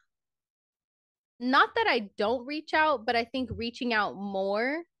think not that I don't reach out, but I think reaching out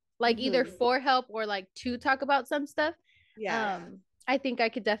more, like either for help or like to talk about some stuff. Yeah. I think I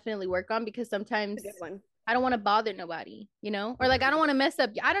could definitely work on because sometimes I don't want to bother nobody, you know, or like I don't want to mess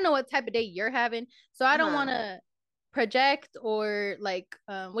up. I don't know what type of day you're having, so I don't want to project or like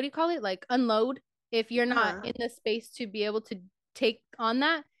what do you call it, like unload if you're not in the space to be able to take on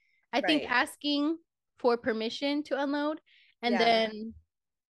that. I think asking for permission to unload and then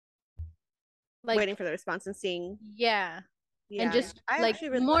like waiting for the response and seeing and just like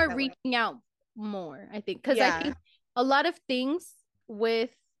really more reaching out more, I think, because I think a lot of things with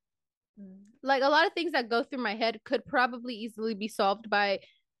like a lot of things that go through my head could probably easily be solved by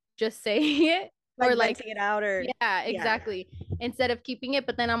just saying it or like venting it out or exactly instead of keeping it.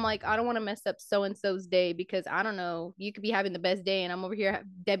 But then I'm like, I don't want to mess up so and so's day because I don't know, you could be having the best day and I'm over here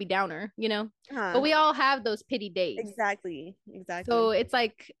Debbie Downer, you know. But we all have those pity days. Exactly. So it's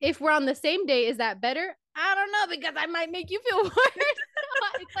like if we're on the same day, is that better? I don't know, because I might make you feel worse.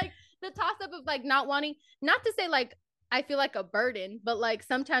 It's like the toss up of like not wanting, not to say like I feel like a burden, but like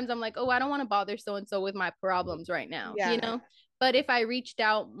sometimes I'm like, oh, I don't want to bother so and so with my problems right now, you know. But if I reached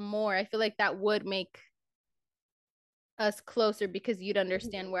out more, I feel like that would make us closer because you'd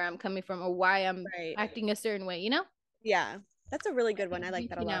understand where I'm coming from or why I'm acting a certain way, you know? Yeah, that's a really good one. I like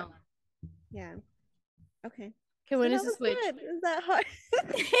that a lot. Yeah. Okay. Okay, when is the switch? Is that hard?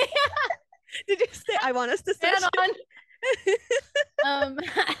 Did you say I want us to stand on?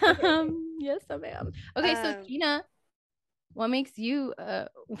 Yes, I am. Okay, so Gina, what makes you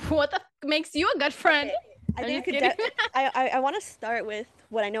makes you a good friend? Okay. I think I want to start with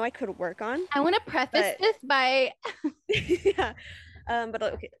what I know I could work on. I want to preface this by but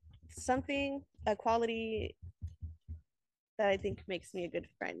okay, something, a quality that I think makes me a good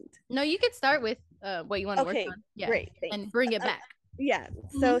friend. No, you could start with what you want to work on. Yeah. Great. Thanks. And bring it back. Yeah.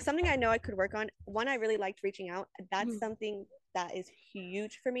 So something I know I could work on. One, I really liked reaching out. That's something that is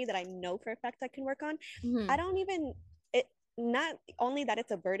huge for me that I know for a fact I can work on. I don't even it not only that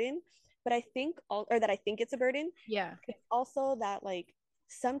it's a burden, but I think that I think it's a burden. Yeah. It's also that like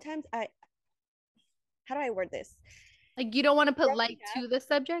sometimes how do I word this? Like you don't want to put light to the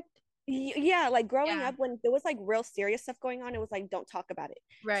subject? Yeah, like growing up when there was like real serious stuff going on, it was like don't talk about it.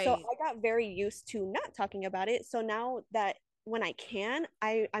 Right. So I got very used to not talking about it. So now that when I can,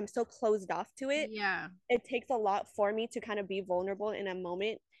 I'm so closed off to it. Yeah. It takes a lot for me to kind of be vulnerable in a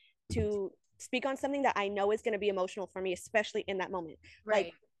moment to speak on something that I know is going to be emotional for me, especially in that moment. Right.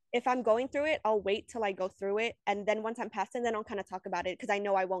 Like if I'm going through it, I'll wait till I go through it. And then once I'm past it, then I'll kind of talk about it because I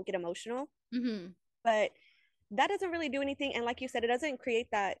know I won't get emotional. But that doesn't really do anything. And like you said, it doesn't create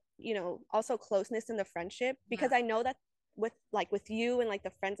that, you know, also closeness in the friendship because I know that with you and like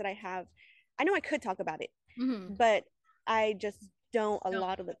the friends that I have, I know I could talk about it, but I just don't a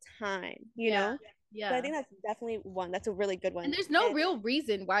lot of the time, you know? Yeah. So I think that's definitely one. That's a really good one. And there's no real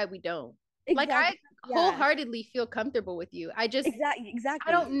reason why we don't. Exactly. Like I wholeheartedly feel comfortable with you. I just exactly.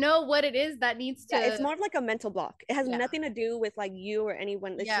 I don't know what it is that needs to. It's more of like a mental block. It has nothing to do with like you or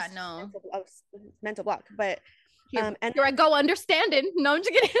anyone. It's just mental block. But and here I go understanding. No, I'm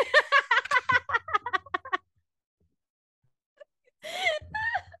just kidding.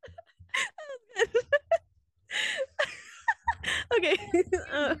 Okay.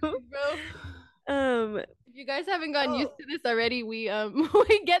 If you guys haven't gotten used to this already, we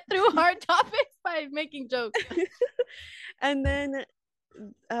we get through hard topics by making jokes. And then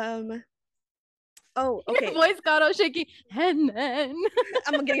okay. Your voice got all shaky. And then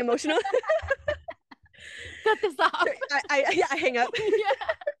I'm getting emotional. Cut this off. I hang up.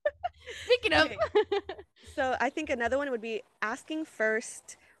 Speaking of. So I think another one would be asking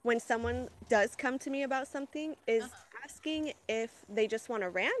first when someone does come to me about something is asking if they just want to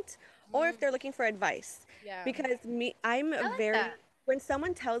rant or if they're looking for advice. Because I'm very when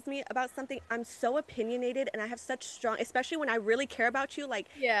someone tells me about something, I'm so opinionated and I have such strong, especially when I really care about you, like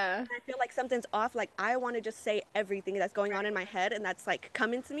I feel like something's off, like I want to just say everything that's going on in my head and that's like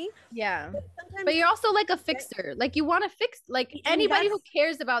coming to me. But you're also like a fixer, like you want to fix, like anybody who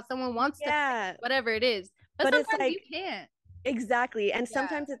cares about someone wants to fix whatever it is, but sometimes it's like, you can't. Exactly. And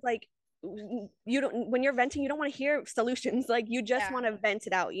sometimes it's like you don't, when you're venting, you don't want to hear solutions, like you just want to vent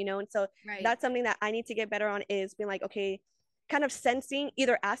it out, you know? And so that's something that I need to get better on, is being like, okay, kind of sensing,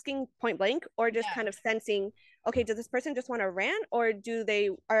 either asking point blank or just kind of sensing, okay, does this person just want to rant or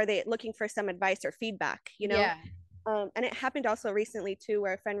are they looking for some advice or feedback, you know? And it happened also recently too,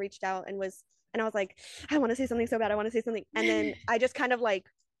 where a friend reached out and I was like, I want to say something so bad, I want to say something, and then I just kind of like,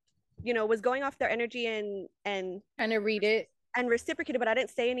 you know, was going off their energy and kind of read it and reciprocated, but I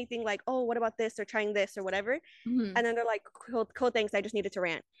didn't say anything like, oh, what about this or trying this or whatever. And then they're like, cool, thanks, I just needed to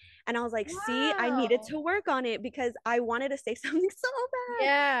rant. And I was like, see, I needed to work on it because I wanted to say something so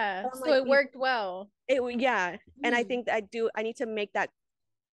bad. So like, it worked well. And I think I need to make that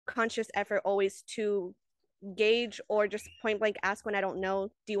conscious effort always to gauge or just point blank ask when I don't know,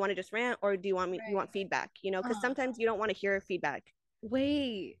 do you want to just rant or do you want you want feedback, you know, because sometimes you don't want to hear feedback.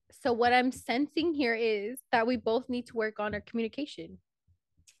 Wait, so what I'm sensing here is that we both need to work on our communication.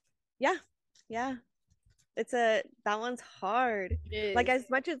 Yeah. That one's hard. Like as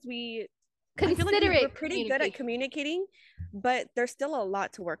much as I feel like we're pretty good at communicating, but there's still a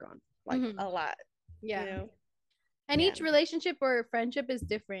lot to work on, like a lot. You know? And each relationship or friendship is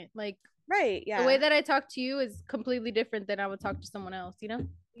different. Like the way that I talk to you is completely different than I would talk to someone else, you know?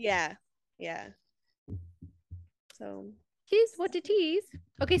 So tease what to tease.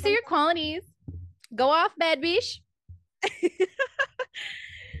 Okay, so your qualities. Go off, bad bitch. I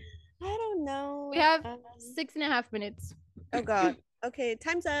don't know. We have 6.5 minutes. Oh god. Okay,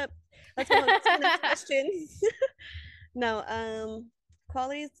 time's up. Let's go on to the next question. No,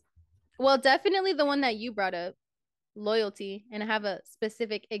 qualities. Well, definitely the one that you brought up, loyalty, and I have a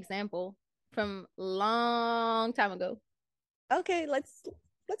specific example from long time ago. Okay, let's do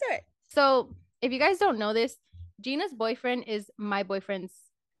it. So, if you guys don't know this, Gina's boyfriend is my boyfriend's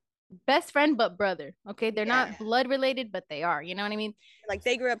best friend, but brother. Okay, they're not blood related, but they are. You know what I mean? Like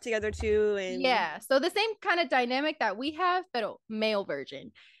they grew up together too, and so the same kind of dynamic that we have, but male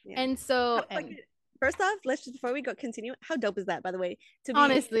version. And so, first off, let's just before we continue. How dope is that, by the way? To be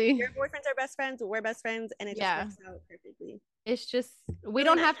honestly, your boyfriends are best friends, we're best friends, and it just works out perfectly. It's just we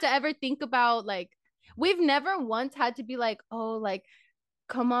don't have to ever think about like we've never once had to be like, oh, like,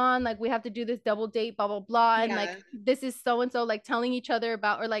 come on, like we have to do this double date, blah blah blah, and like this is so and so, like telling each other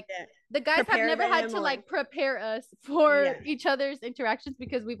about, or like the guys have never had to like prepare us for each other's interactions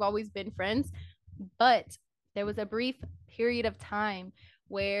because we've always been friends. But there was a brief period of time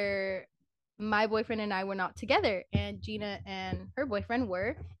where my boyfriend and I were not together, and Gina and her boyfriend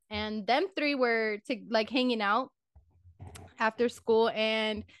were, and them three were like hanging out after school,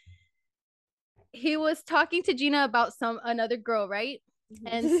 and he was talking to Gina about another girl, right?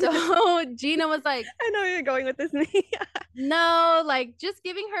 And so Gina was like, I know where you're going with this. No, like just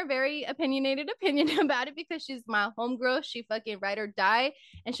giving her very opinionated opinion about it because she's my homegirl. She fucking ride or die.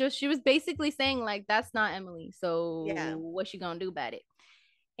 And she was basically saying like, that's not Emily. So what's she gonna do about it?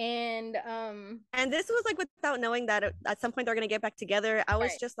 And this was like without knowing that at some point they're gonna get back together. I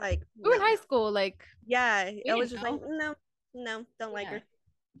was just like, we were in high school, like I was just like, no, don't like her.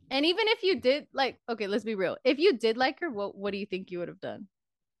 And even if you did, like, okay, let's be real. If you did like her, what do you think you would have done?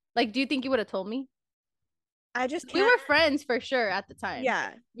 Like, do you think you would have told me? I just can't. We were friends for sure at the time. Yeah.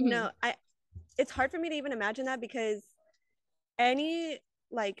 Mm-hmm. No, it's hard for me to even imagine that because and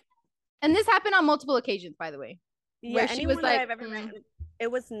this happened on multiple occasions, by the way. Yeah, she was like, I've ever met, it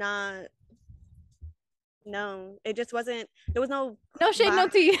was not. No, it just wasn't. There was no shade, no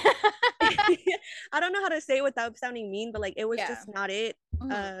tea. I don't know how to say it without sounding mean, but like it was just not it.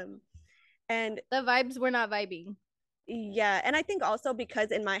 Mm-hmm. And the vibes were not vibing. Yeah, and I think also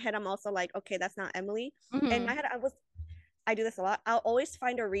because in my head I'm also like, okay, that's not Emily. Mm-hmm. In my head I do this a lot. I'll always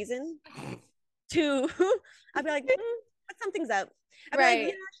find a reason to. I'll be like, but something's up. I'd be like,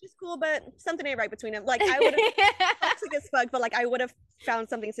 yeah, she's cool, but something ain't right between them. Like I would have toxic as fuck, but like I would have found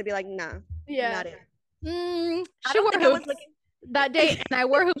something to be like, nah, not it. She wore hoops that day, and I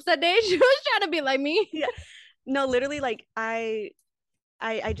wore hoops that day. She was trying to be like me. Yeah, no, literally, like I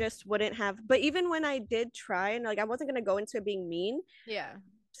just wouldn't have. But even when I did try, and like I wasn't gonna go into it being mean. Yeah.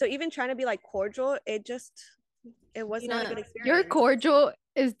 So even trying to be like cordial, it was not a good experience. Your cordial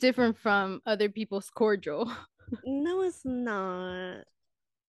is different from other people's cordial. No, it's not.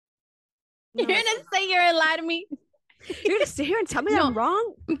 You're gonna say you're gonna lie to me. You're gonna sit here and tell me I'm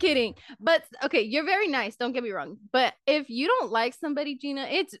wrong? I'm kidding. But okay, you're very nice. Don't get me wrong. But if you don't like somebody, Gina,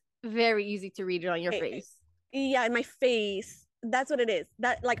 it's very easy to read it on your face. Yeah, in my face. That's what it is.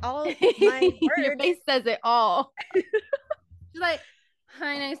 That like all my words. Your face says it all. She's like,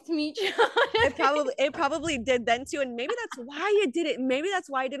 hi, nice to meet you. It probably did then too, and maybe that's why it did it. Maybe that's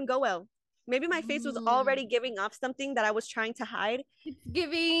why it didn't go well. Maybe my face was already giving off something that I was trying to hide. It's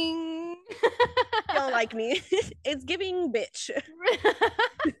giving. Don't like me. It's giving bitch.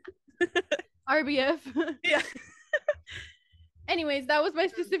 RBF. Yeah. Anyways, that was my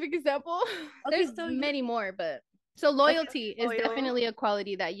specific example. Okay, there's many more, but so loyalty is definitely a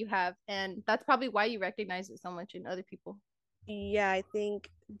quality that you have, and that's probably why you recognize it so much in other people. Yeah, I think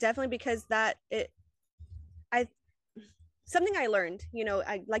definitely because something I learned,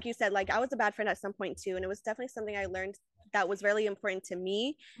 like you said, like I was a bad friend at some point too. And it was definitely something I learned that was really important to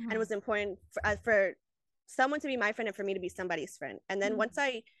me. Mm-hmm. And it was important for someone to be my friend and for me to be somebody's friend. And then once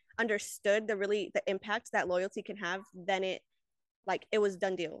I understood the impact that loyalty can have, then it was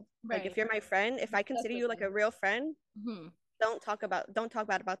done deal. Right. Like if you're my friend, if I consider you like a real friend, don't talk about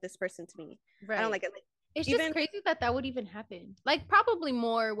this person to me. Right. I don't like it. Like, it's just crazy that would even happen. Like probably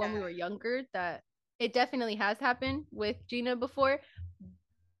more when we were younger, that it definitely has happened with Gina before,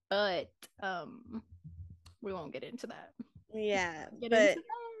 but we won't get into that. Yeah, but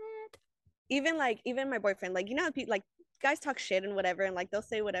even my boyfriend, like like guys talk shit and whatever, and like they'll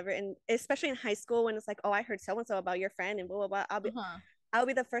say whatever, and especially in high school when it's like, oh, I heard so and so about your friend and blah blah blah. I'll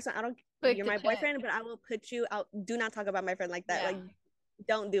be the first one. You're my boyfriend, but I will put you out. Do not talk about my friend like that. Yeah. Like,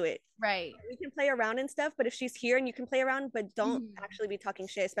 don't do it. Right. We can play around and stuff, but if she's here and you can play around, but don't actually be talking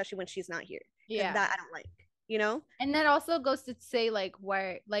shit, especially when she's not here. Yeah. That I don't like, And that also goes to say like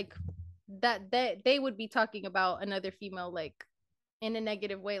why like that they would be talking about another female like in a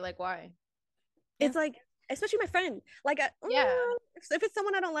negative way, like why? It's like, especially my friend. Like if it's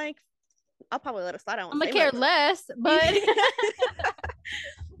someone I don't like, I'll probably let it slide. I'm gonna care less, but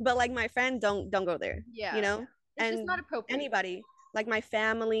but like my friend, don't go there. Yeah. It's and just not appropriate. Anybody. Like my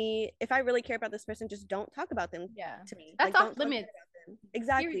family, if I really care about this person, just don't talk about them to me. That's off limits.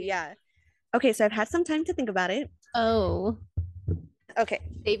 Exactly. Period. Yeah. Okay, so I've had some time to think about it. Oh. Okay.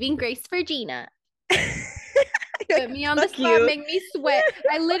 Saving grace for Gina. Put me on the spot, make me sweat.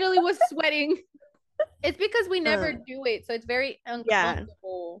 I literally was sweating. It's because we never do it, so it's very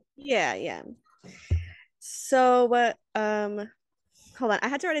uncomfortable. Yeah. So hold on. I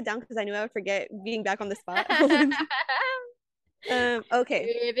had to write it down because I knew I would forget being back on the spot. Okay.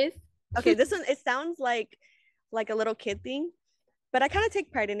 Okay, this one, it sounds like a little kid thing, but I kind of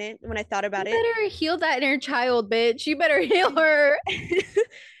take pride in it when I thought about it. Better heal that inner child, bitch. You better heal her.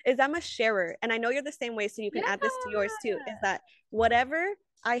 Is I'm a sharer, and I know you're the same way, so you can add this to yours too. Is that whatever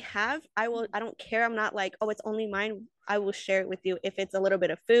I have, I don't care. I'm not like, oh, it's only mine. I will share it with you. If it's a little bit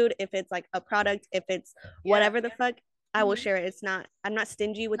of food, if it's like a product, if it's whatever the fuck, I will share it. I'm not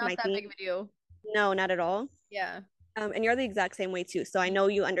stingy with my things. Big of a deal. No, not at all. Yeah. And you're the exact same way too. So I know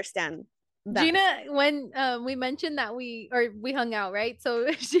you understand that. Gina, when we mentioned that we hung out, right?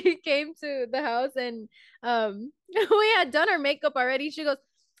 So she came to the house and we had done her makeup already. She goes,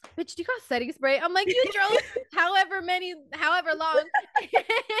 bitch, do you got setting spray? I'm like, you drove however long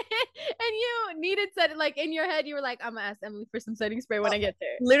and you needed set, like in your head you were like, I'm gonna ask Emily for some setting spray when I get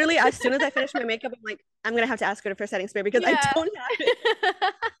there. Literally as soon as I finish my makeup, I'm like, I'm gonna have to ask her for setting spray because I don't have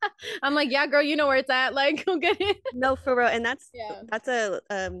it. I'm like, yeah, girl, you know where it's at, like, go get it. No, for real. And that's a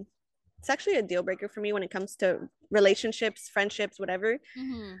it's actually a deal breaker for me when it comes to relationships, friendships, whatever.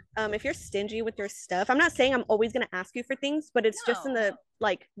 If you're stingy with your stuff, I'm not saying I'm always going to ask you for things, but it's just in the,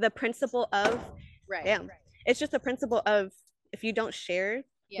 like, the principle of, it's just the principle of, if you don't share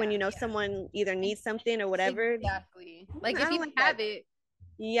when you know someone either needs something or whatever. Exactly. Like, if you like have that. It.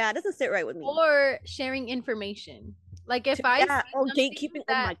 Yeah, it doesn't sit right with me. Or sharing information. Like, if gatekeeping. That, oh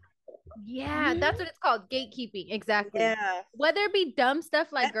my. Yeah, that's what it's called, gatekeeping. Exactly. Yeah. Whether it be dumb stuff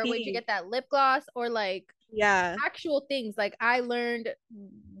like, girl, where'd you get that lip gloss, or like actual things like I learned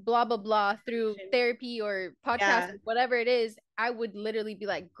blah blah blah through therapy or podcast or whatever it is, I would literally be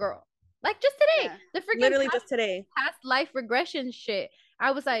like, girl, like just today, the freaking literally just today past life regression shit.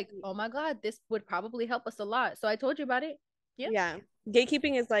 I was like, oh my god, this would probably help us a lot. So I told you about it. Yeah.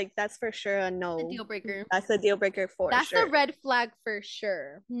 Gatekeeping is like, that's for sure a no. That's a deal breaker. That's a deal breaker for that's sure. That's a red flag for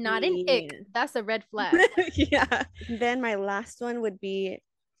sure. Not an ick. That's a red flag. Yeah. Then my last one would be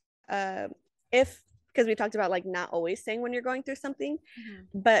because we talked about like not always saying when you're going through something,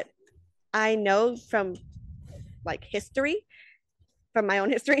 but I know from like history, from my own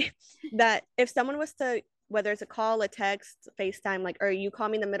history, that if someone was to, whether it's a call, a text, FaceTime, like, or you call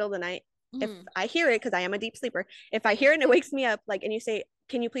me in the middle of the night, if I hear it, because I am a deep sleeper, if I hear it and it wakes me up, like, and you say,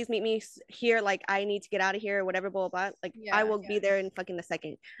 can you please meet me here, like I need to get out of here or whatever, blah blah blah, like I will be there in fucking a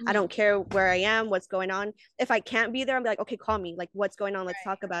second. I don't care where I am, what's going on. If I can't be there, I'm like, okay, call me, like what's going on, let's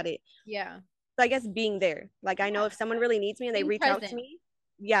talk about it. So I guess being there, like I know if someone really needs me and they reach out to me,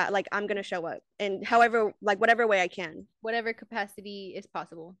 like I'm gonna show up, and however, like whatever way I can, whatever capacity is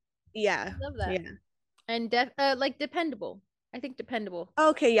possible. I love that. And like dependable. I think dependable.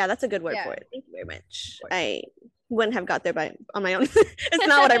 Okay, yeah, that's a good word for it. Thank you very much. I wouldn't have got there on my own. It's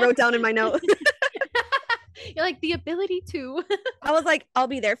not what I wrote down in my note. You're like, the ability to. I was like, I'll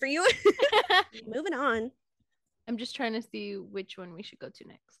be there for you. Moving on. I'm just trying to see which one we should go to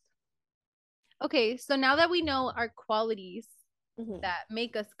next. Okay, so now that we know our qualities that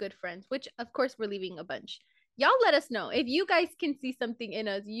make us good friends, which of course we're leaving a bunch. Y'all let us know. If you guys can see something in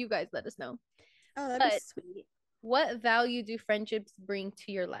us, you guys let us know. Oh, that'd be sweet. What value do friendships bring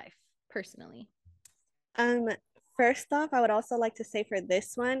to your life personally? First off, I would also like to say for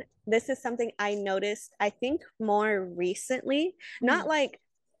this one, this is something I noticed, I think more recently, not like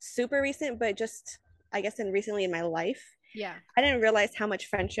super recent, but just, I guess, recently in my life. Yeah. I didn't realize how much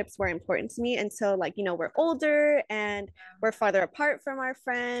friendships were important to me until, like, you know, we're older and we're farther apart from our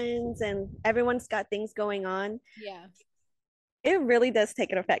friends and everyone's got things going on. Yeah. It really does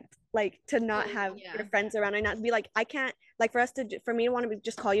take an effect, like, to not have your friends around and not be like, I can't, like, for me to want to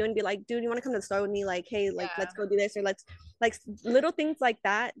just call you and be like, dude, you want to come to the store with me? Like, hey, like, let's go do this, or let's, like, little things like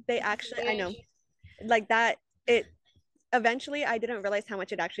that. They actually, I know, like that, it eventually, I didn't realize how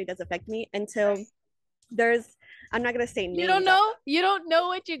much it actually does affect me until I'm not going to say names. You don't know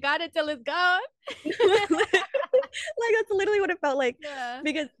what you got until it's gone. Like, that's literally what it felt like.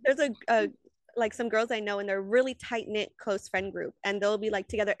 Because there's a like some girls I know, and they're really tight knit, close friend group, and they'll be like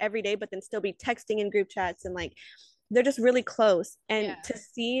together every day, but then still be texting in group chats, and like they're just really close. And to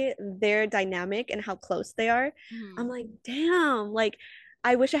see their dynamic and how close they are, I'm like, damn, like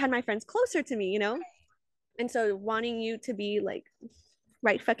I wish I had my friends closer to me, you know? And so wanting you to be like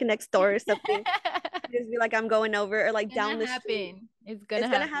right fucking next door or something, just be like, I'm going over, or like down the street. It's gonna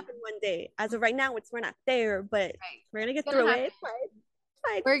happen one day. As of right now, we're not there, but we're gonna get through it.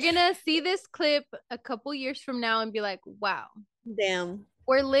 We're gonna see this clip a couple years from now and be like, wow, damn,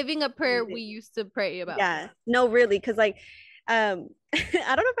 we're living a prayer we used to pray about. Yeah, no, really, because like I don't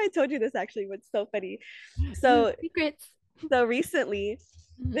know if I told you this actually, but it's so funny. So secrets. So recently,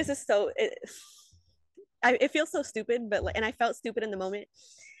 this is it feels so stupid, but like, and I felt stupid in the moment.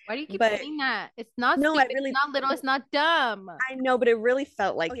 Why do you keep saying that? It's not stupid, it's not little, it's not dumb. I know, but it really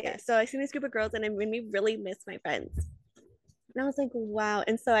felt like it. So I seen this group of girls and it made me really miss my friends. And I was like, wow.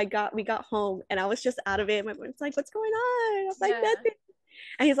 And so we got home and I was just out of it. My boyfriend's like, what's going on? I was like, nothing.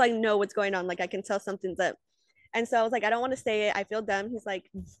 And he's like, no, what's going on? Like, I can tell something's up. And so I was like, I don't want to say it. I feel dumb. He's like,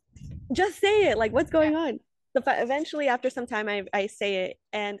 just say it. Like, what's going on? So eventually, after some time, I say it.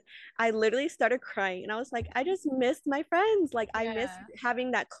 And I literally started crying. And I was like, I just missed my friends. Like, I miss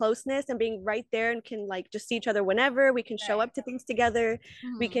having that closeness and being right there and can, like, just see each other whenever. We can show up to things together.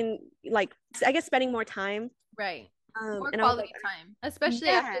 We can, like, I guess, spending more time. Right. More quality time, especially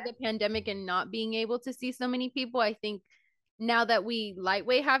after the pandemic and not being able to see so many people. I think now that we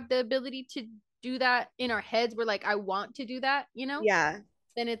lightweight have the ability to do that in our heads, we're like, I want to do that, you know? Yeah.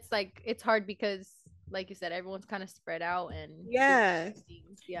 Then it's like, it's hard because, like you said, everyone's kind of spread out and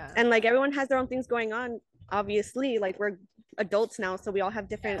and like everyone has their own things going on. Obviously, like we're adults now, so we all have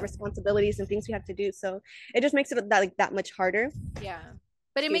different responsibilities and things we have to do. So it just makes it that much harder. Yeah.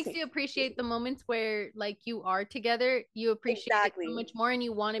 But it makes you appreciate the moments where like you are together. You appreciate it so much more and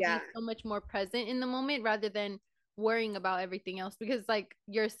you want to be so much more present in the moment rather than worrying about everything else because like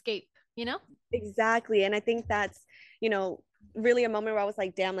your escape, you know? Exactly. And I think that's, you know, really a moment where I was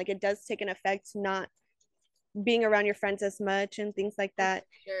like, damn, like it does take an effect not being around your friends as much and things like that.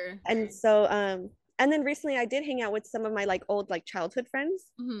 Sure. And so and then recently I did hang out with some of my like old like childhood friends.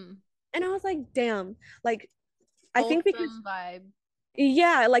 And I was like, damn, like I think because vibe.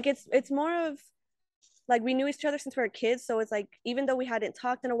 Yeah, like it's more of like we knew each other since we were kids, so it's like even though we hadn't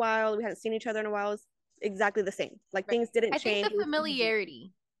talked in a while, we hadn't seen each other in a while, it's exactly the same. Like things didn't change. I think the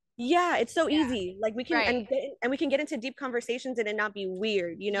familiarity. Yeah, it's so easy. Like we can and we can get into deep conversations and it not be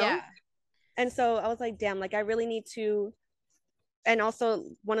weird, you know? And so I was like, damn, like I really need to. And also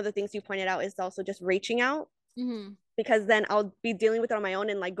one of the things you pointed out is also just reaching out. Because then I'll be dealing with it on my own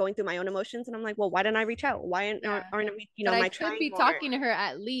and like going through my own emotions and I'm like, well, why didn't I reach out? Why aren't we, you know, I could be talking to her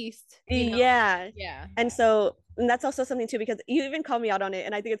at least, you know? Yeah and so and that's also something too because you even call me out on it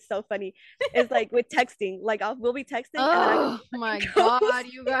and I think it's so funny. It's like with texting, like we'll be texting and then my god,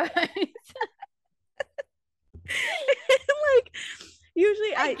 you guys. Like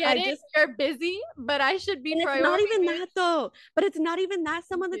usually I get it, just you're busy, but I should be. And it's not even that though. But it's not even that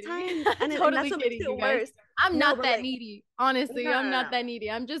some of the time, and, totally that's what makes it worse. I'm not that needy, honestly. I'm not that needy.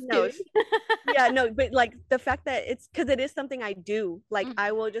 I'm just kidding. Yeah, no, but like the fact that it's because it is something I do. Like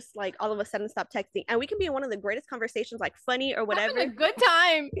I will just like all of a sudden stop texting, and we can be in one of the greatest conversations, like funny or whatever. Having a good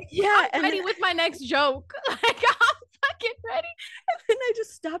time. Yeah, I'm ready with my next joke. Like I'm fucking ready. And then I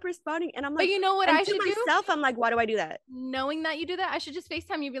just stop responding, and I'm like, but you know what I should do? Myself, I'm like, why do I do that? Knowing that you do that, I should just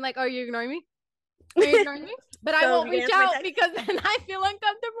FaceTime you, be like, "Oh, you're ignoring me? Are you ignoring me?" But I won't reach out because then I feel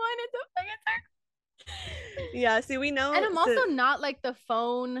uncomfortable and it's a fucking turn. Yeah, see, we know. And I'm also not like the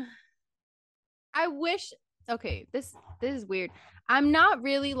phone. I wish. Okay, this is weird. I'm not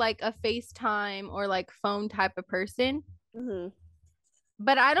really like a FaceTime or like phone type of person.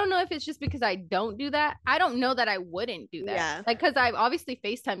 But I don't know if it's just because I don't do that. I don't know that I wouldn't do that. Yeah. Like, because I've obviously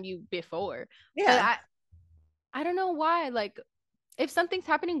FaceTimed you before. Yeah. But I don't know why. Like, if something's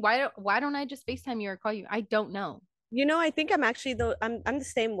happening, why don't I just FaceTime you or call you? I don't know. You know, I think I'm actually I'm the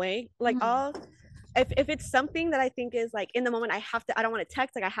same way. Like if it's something that I think is like in the moment, I don't want to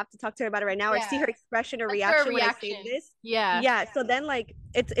text, like I have to talk to her about it right now or see her expression or reaction when I say this. Yeah. So then like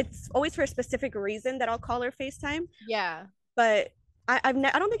it's always for a specific reason that I'll call her FaceTime. Yeah. But I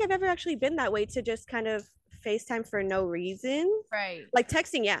don't think I've ever actually been that way to just kind of FaceTime for no reason. Right. Like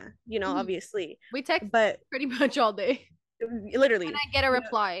texting, yeah, you know, obviously. We text but pretty much all day. Literally. And I get a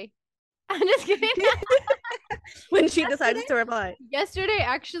reply. I'm just kidding. When she decides to reply. Yesterday,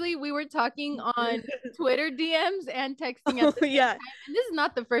 actually, we were talking on Twitter DMs and texting at the same time. And this is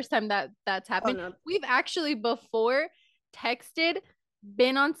not the first time that's happened. Oh, no. We've actually before texted,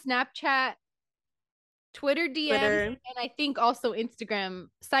 been on Snapchat, Twitter DMs, and I think also Instagram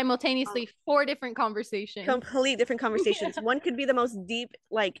simultaneously. 4 different conversations. Complete different conversations. One could be the most deep,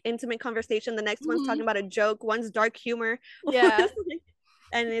 like intimate conversation. The next one's talking about a joke. One's dark humor. Yeah.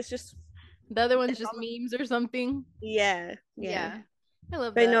 And it's just the other one's just memes or something. Yeah. I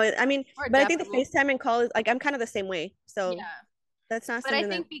love that. No, I mean, but I think the FaceTime and call is like I'm kind of the same way. So that's not. But I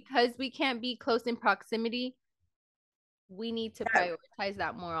think because we can't be close in proximity, we need to prioritize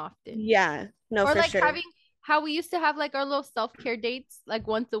that more often. Yeah. No, or for like sure. Having how we used to have like our little self-care dates like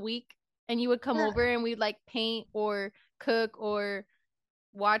once a week, and you would come over and we'd like paint or cook or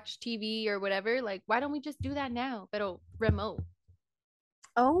watch TV or whatever. Like, why don't we just do that now? But remote.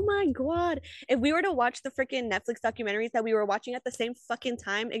 Oh my god. If we were to watch the freaking Netflix documentaries that we were watching at the same fucking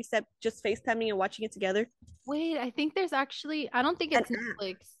time, except just FaceTiming and watching it together. Wait, I think there's actually I don't think it's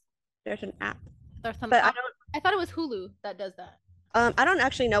Netflix. There's an app. There's some app. I thought it was Hulu that does that. I don't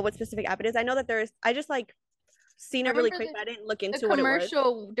actually know what specific app it is. I know that I just like seen it really quick, but I didn't look into what it was. The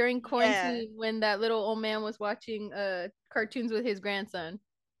commercial during quarantine when that little old man was watching cartoons with his grandson.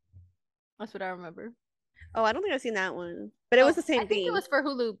 That's what I remember. Oh, I don't think I've seen that one, but it was the same thing. I think it was for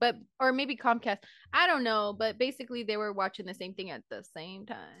Hulu, or maybe Comcast. I don't know, but basically they were watching the same thing at the same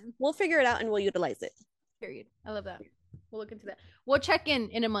time. We'll figure it out and we'll utilize it. Period. I love that. We'll look into that. We'll check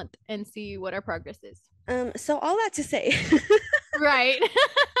in a month and see what our progress is. So all that to say, right.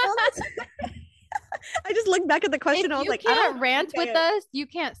 I just looked back at the question. I was like, you can't rant with us. You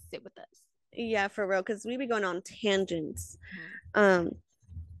can't sit with us. Yeah, for real, because we be going on tangents.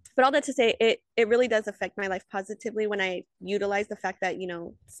 But all that to say, it really does affect my life positively when I utilize the fact that, you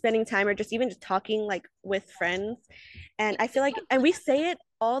know, spending time or just even just talking like with friends. And I feel like, and we say it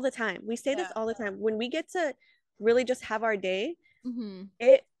all the time. We say this all the time. When we get to really just have our day,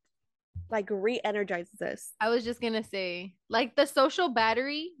 it like re-energizes us. I was just gonna say, like, the social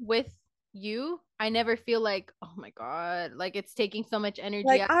battery with you, I never feel like, oh my god, like it's taking so much energy.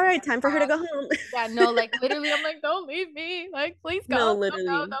 Like, all right, time for her to go home. Yeah, no, like literally, I'm like, don't leave me, like, please go. No, literally,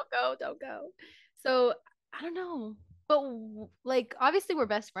 don't go. So I don't know, but like, obviously we're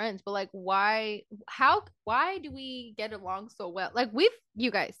best friends, but like, why do we get along so well? Like, we've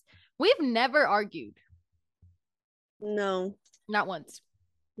never argued. No, not once.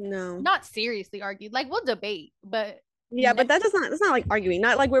 No, not seriously argued. Like, we'll debate, but yeah, but that's not like arguing,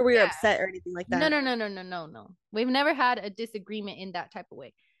 not like where we were upset or anything like that. No. We've never had a disagreement in that type of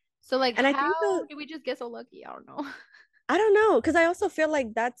way. So like, and how did we just get so lucky? I don't know. I don't know, because I also feel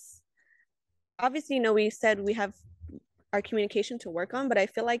like that's obviously, you know, we said we have our communication to work on, but I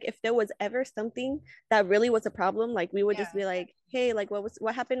feel like if there was ever something that really was a problem, like we would just be like, hey, like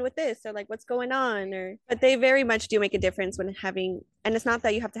what happened with this, or like what's going on, or but they very much do make a difference when having, and it's not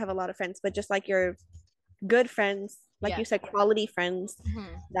that you have to have a lot of friends, but just like your good friends, like you said, quality friends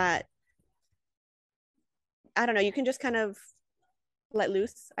that I don't know, you can just kind of let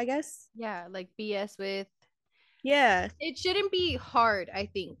loose, I guess. Yeah, like BS with. Yeah, it shouldn't be hard, I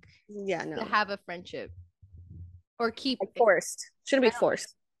think. Yeah, no, to have a friendship or keep like forced. Shouldn't be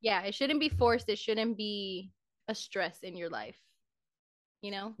forced. Yeah, it shouldn't be forced. It shouldn't be a stress in your life, you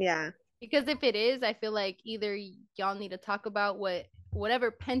know? Yeah, because if it is, I feel like either y'all need to talk about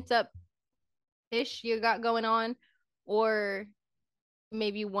whatever pent up ish you got going on, or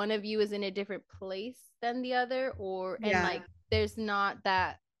maybe one of you is in a different place than the other, or and like there's not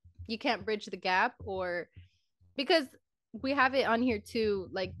that, you can't bridge the gap, or because we have it on here too,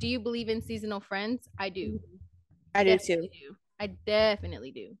 like, do you believe in seasonal friends? I do. I do too. I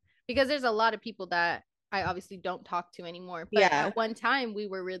definitely do, because there's a lot of people that I obviously don't talk to anymore, but at one time we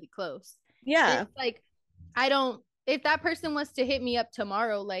were really close. Yeah, it's like, if that person was to hit me up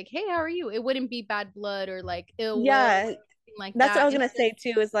tomorrow, like, hey, how are you, it wouldn't be bad blood or like ill will, like that's what I was gonna say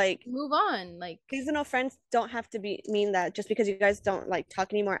too, is like, move on. Like, seasonal friends don't have to mean that just because you guys don't like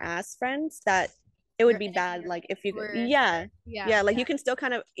talk anymore as friends, that it would be bad. Like, if you like you can still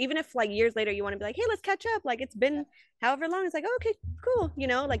kind of, even if like years later you want to be like, hey, let's catch up, like it's been however long, it's like, oh, okay, cool, you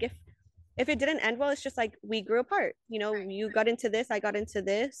know, like if it didn't end well, it's just like we grew apart, you know, you got into this, I got into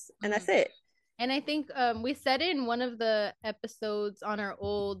this, and that's it. And I think we said it in one of the episodes on our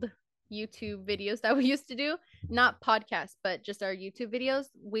old YouTube videos that we used to do, not podcasts, but just our YouTube videos.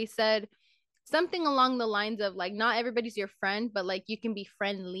 We said something along the lines of like, not everybody's your friend, but like you can be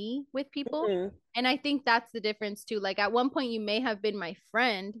friendly with people. And I think that's the difference too. Like, at one point you may have been my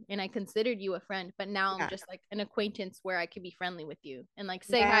friend and I considered you a friend, but now I'm just like an acquaintance where I can be friendly with you and like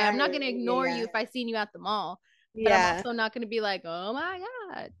say hi. I'm not going to ignore you if I seen you at the mall, but I'm also not going to be like, oh my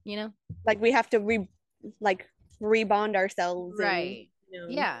god, you know, like we have to rebond ourselves, right?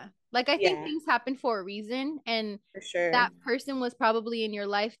 And, you know, like, I think things happen for a reason, and for sure that person was probably in your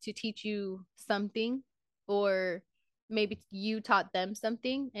life to teach you something, or maybe you taught them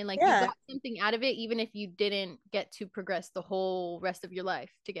something, and like you got something out of it, even if you didn't get to progress the whole rest of your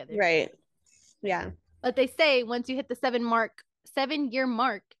life together. Right. Yeah. But they say once you hit the 7-year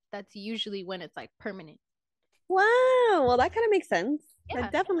mark, that's usually when it's like permanent. Wow. Well, that kind of makes sense.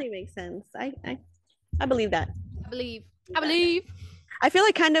 That definitely makes sense. I believe that. I believe. I feel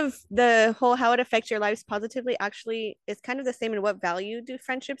like kind of the whole how it affects your lives positively actually is kind of the same in what value do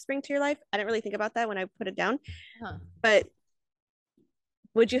friendships bring to your life. I didn't really think about that when I put it down. But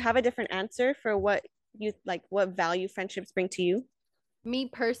would you have a different answer for what you like, what value friendships bring to you? Me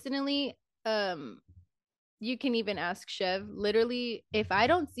personally, you can even ask Chev. Literally, if I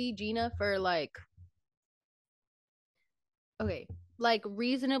don't see Gina for like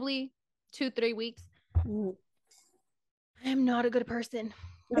reasonably 2-3 weeks, I am not a good person.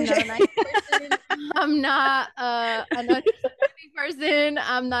 I'm not a nice person. I'm not an understanding person.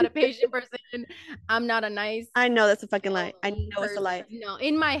 I'm not a patient person. I'm not a nice. I know that's a fucking lie. I know it's a lie. No,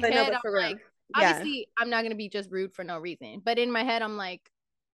 in my head, I'm like, obviously, I'm not gonna be just rude for no reason. But in my head, I'm like,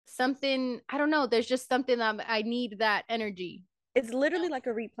 something. I don't know. There's just something that I need that energy. It's literally like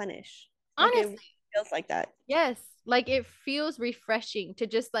a replenish. Honestly, like it feels like that. Yes, like it feels refreshing to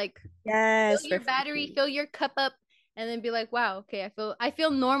just like fill your battery, fill your cup up, and then be like, wow, okay, I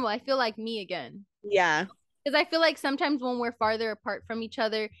feel normal. I feel like me again. Yeah. Because I feel like sometimes when we're farther apart from each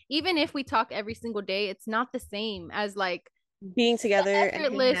other, even if we talk every single day, it's not the same as like being together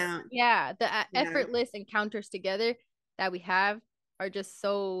effortless, the effortless encounters together that we have are just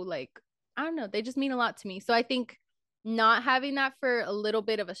so like, I don't know, they just mean a lot to me. So I think not having that for a little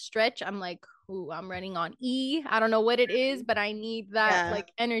bit of a stretch, I'm like, ooh, I'm running on E. I don't know what it is, but I need that like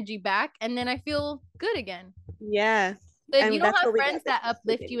energy back, and then I feel good again. Yeah. But if you don't have friends that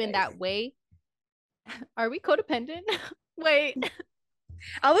uplift you in that way, are we codependent? Wait.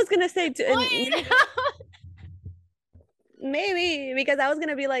 I was gonna say maybe because I was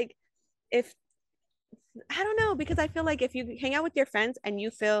gonna be like, if I don't know, because I feel like if you hang out with your friends and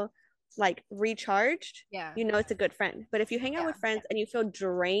you feel like recharged, you know it's a good friend. But if you hang out with friends and you feel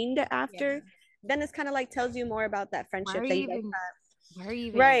drained after, then it's kind of like tells you more about that friendship that you guys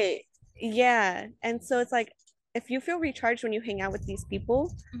have. Right. Yeah. And so it's like if you feel recharged when you hang out with these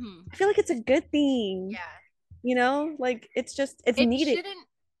people, I feel like it's a good thing. Yeah. You know, like it's needed. Shouldn't,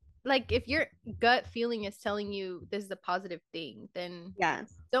 like if your gut feeling is telling you this is a positive thing, then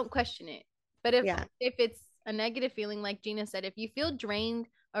don't question it. But if it's a negative feeling, like Gina said, if you feel drained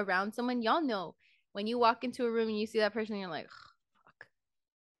around someone, y'all know when you walk into a room and you see that person, you're like, oh, fuck.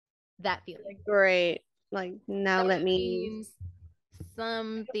 That feeling. Like, great. Like now let me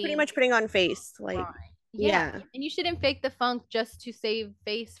something. Pretty much putting on face. Like yeah. And you shouldn't fake the funk just to save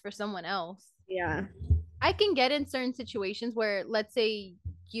face for someone else. Yeah. I can get in certain situations where, let's say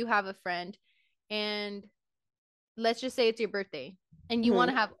you have a friend and let's just say it's your birthday and you want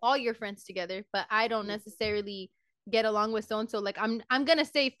to have all your friends together, but I don't necessarily get along with so-and-so. Like I'm going to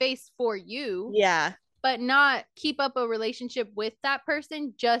save face for you. Yeah. But not keep up a relationship with that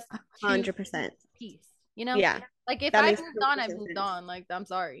person just 100% peace, you know? Yeah. Like if I moved on, I moved on. Like, I'm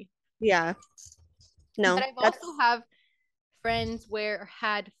sorry. Yeah. No. But I've also had friends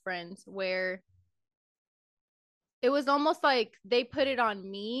where it was almost like they put it on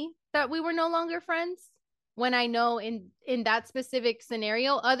me that we were no longer friends, when I know in that specific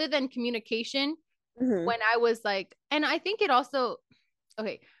scenario, other than communication, when I was like, and I think it also,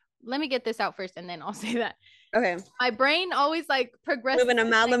 okay, let me get this out first and then I'll say that. Okay. My brain always like progresses. Moving a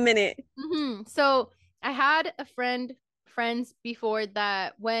mile a minute. So I had friends before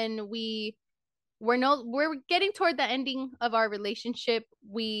that when we're getting toward the ending of our relationship,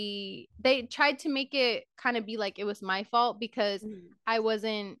 they tried to make it kind of be like it was my fault because I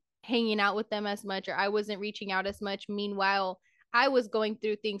wasn't hanging out with them as much, or I wasn't reaching out as much. Meanwhile, I was going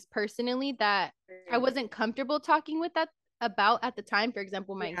through things personally that I wasn't comfortable talking with about at the time. For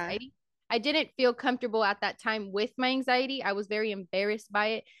example, my anxiety. I didn't feel comfortable at that time with my anxiety. I was very embarrassed by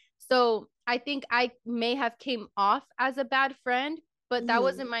it. So I think I may have came off as a bad friend, but that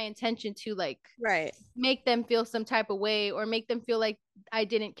wasn't my intention to like make them feel some type of way or make them feel like I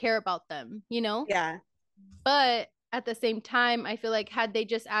didn't care about them, you know? Yeah. But at the same time, I feel like had they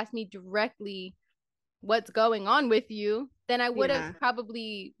just asked me directly what's going on with you, then I would have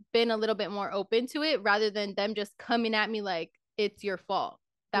probably been a little bit more open to it rather than them just coming at me like it's your fault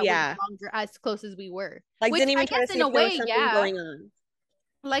that we're no longer as close as we were. Like, didn't even try to see if there was something going on.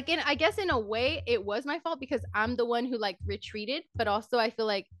 Like, I guess in a way it was my fault because I'm the one who like retreated, but also I feel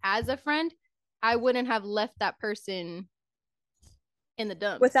like as a friend, I wouldn't have left that person in the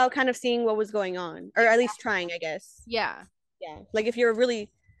dumps without kind of seeing what was going on, or at least trying, I guess. Yeah. Like if you're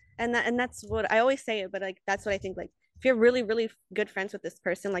really, and that's what I always say it, but like that's what I think. Like if you're really, really good friends with this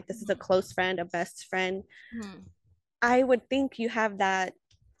person, like this is a close friend, a best friend, I would think you have that.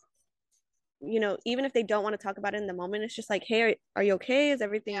 You know, even if they don't want to talk about it in the moment, it's just like, hey, are you okay? Is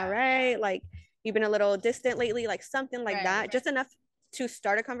everything all right? Like, you've been a little distant lately, like something like that, just enough to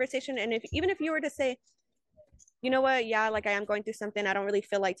start a conversation. And even if you were to say, you know what, like I am going through something, I don't really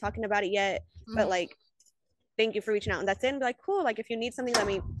feel like talking about it yet, but like, thank you for reaching out, and that's it. And be like, cool, like if you need something,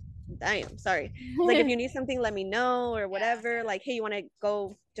 like if you need something, let me know, or whatever. Like, hey, you want to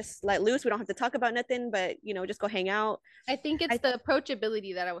go just let loose, we don't have to talk about nothing, but you know, just go hang out. I think it's the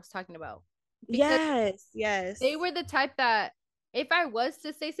approachability that I was talking about. Yes. They were the type that if I was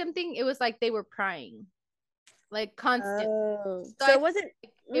to say something, it was like they were prying, like constant. So it wasn't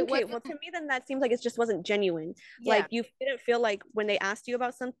okay. Well, to me, then that seems like it just wasn't genuine. Like you didn't feel like when they asked you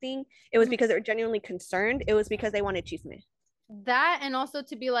about something, it was because they were genuinely concerned. It was because they wanted chisme. that, and also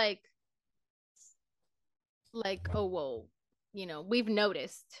to be like, oh, whoa, we've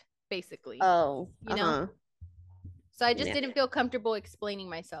noticed, basically. Oh, So I just didn't feel comfortable explaining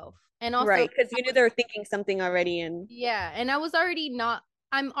myself. And also, right, because you knew they were thinking something already. And yeah, and I'm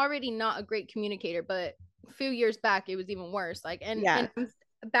already not a great communicator, but a few years back it was even worse. Like, and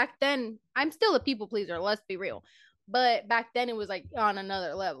back then I'm still a people pleaser, let's be real, but back then it was like on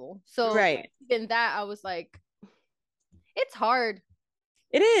another level. So right, even that, I was like, it's hard.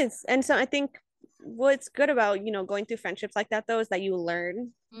 it is. And so I think what's good about going through friendships like that though is that you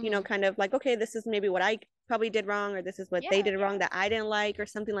learn, kind of like, okay, this is maybe what I probably did wrong, or this is what they did wrong that I didn't like, or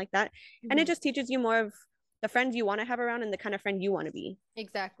something like that. And it just teaches you more of the friends you want to have around and the kind of friend you want to be.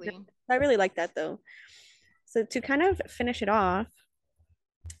 Exactly. I really like that though. So to kind of finish it off,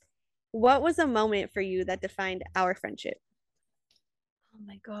 what was a moment for you that defined our friendship? Oh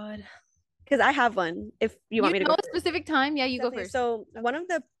my God. Because I have one. If you want me to go a specific time, yeah, you go first. So one of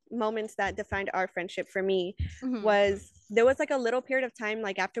the moments that defined our friendship for me was there was like a little period of time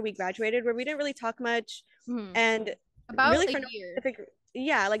like after we graduated where we didn't really talk much, and about really for no specific,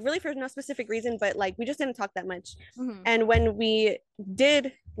 like really for no specific reason, but like we just didn't talk that much. And when we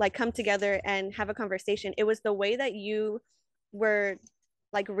did like come together and have a conversation, it was the way that you were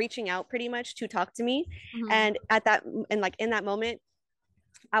like reaching out pretty much to talk to me. And at that, and like in that moment,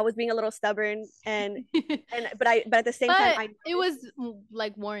 I was being a little stubborn, but at the same time, it was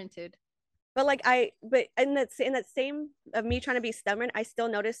like warranted. But in that same of me trying to be stubborn, I still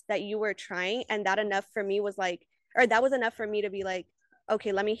noticed that you were trying, and that enough for me was like, or that was enough for me to be like,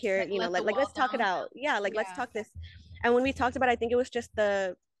 okay, let me hear it, let's talk it out. Yeah, let's talk this. And when we talked about it, I think it was just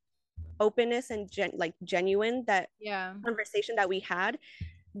the openness and genuine conversation that we had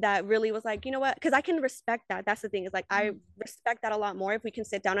that really was like, you know what, because I can respect that. That's the thing, is like I respect that a lot more if we can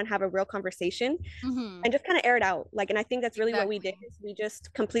sit down and have a real conversation and just kind of air it out. Like, and I think that's really what we did, is we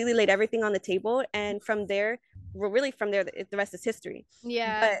just completely laid everything on the table, and from there the rest is history.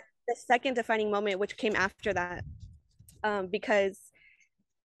 But the second defining moment, which came after that, because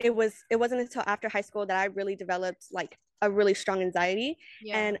it wasn't until after high school that I really developed like a really strong anxiety.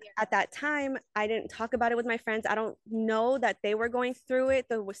 And at that time, I didn't talk about it with my friends. I don't know that they were going through it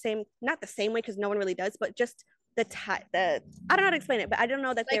not the same way, because no one really does, but just I don't know how to explain it, but I don't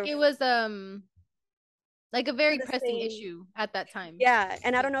know that like it was like a very pressing issue at that time. Yeah,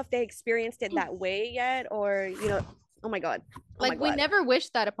 and I don't know if they experienced it that way yet, or oh my God. We never wish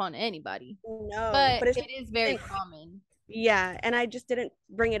that upon anybody. No, but it is very common. Yeah, and I just didn't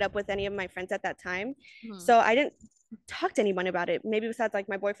bring it up with any of my friends at that time. So I didn't talk to anyone about it, maybe besides like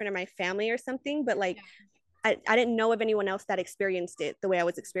my boyfriend or my family or something, but like I didn't know of anyone else that experienced it the way I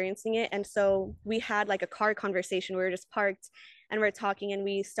was experiencing it. And so we had like a car conversation. We were just parked and we are talking, and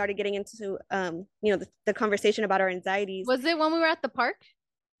we started getting into the conversation about our anxieties. Was it when we were at the park?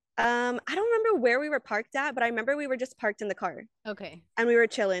 I don't remember where we were parked at, but I remember we were just parked in the car. Okay. And we were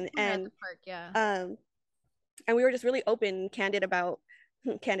chilling, and at the park, and we were just really open and candid about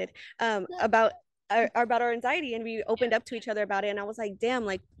about our anxiety, and we opened up to each other about it. And I was like, damn,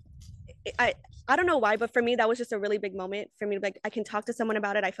 like I don't know why, but for me that was just a really big moment for me to be like, I can talk to someone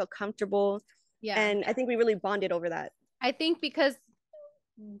about it. I feel comfortable. And I think we really bonded over that. I think because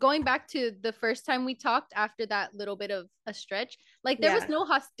going back to the first time we talked after that little bit of a stretch, like there was no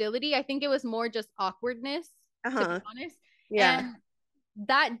hostility. I think it was more just awkwardness, to be honest. And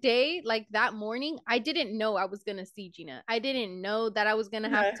that day, like that morning, I didn't know I was gonna see Gina. I didn't know that I was gonna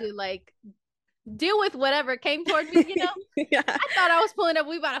have to like deal with whatever came towards me, I thought I was pulling up,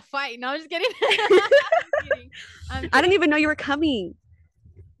 we about to fight. No, I'm just kidding. I'm kidding. I didn't even know you were coming.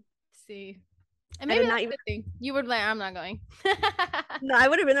 See, and maybe that's a good thing. You were like, I'm not going. No, I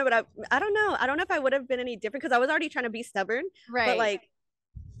would have been there, but I don't know. I don't know if I would have been any different, because I was already trying to be stubborn. Right. But like,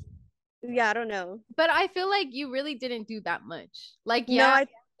 yeah, I don't know. But I feel like you really didn't do that much. Like, I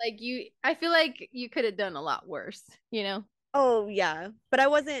feel like you could have done a lot worse, Oh yeah, but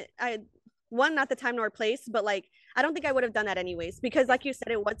not the time nor place, but like I don't think I would have done that anyways, because like you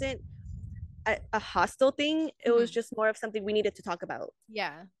said, it wasn't a hostile thing. It was just more of something we needed to talk about.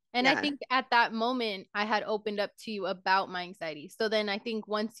 And I think at that moment I had opened up to you about my anxiety. So then I think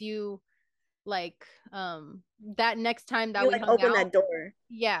once you like that next time that we like opened that door.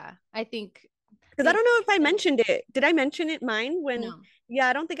 I think, because I don't know if I mentioned it. Did I mention it mine when? No. Yeah,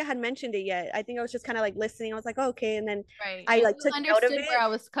 I don't think I had mentioned it yet. I think I was just kind of like listening. I was like, oh, okay, and then I like took note of it. Where I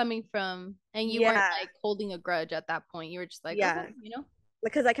was coming from, and you weren't like holding a grudge at that point. You were just like, okay,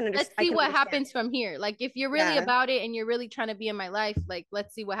 because I can understand. Let's see what happens from here. Like if you're really about it and you're really trying to be in my life, like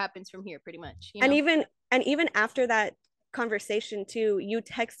let's see what happens from here, pretty much. And even after that conversation too, you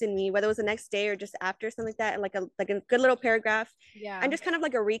texted me, whether it was the next day or just after, something like that, and like a good little paragraph. Yeah. And just kind of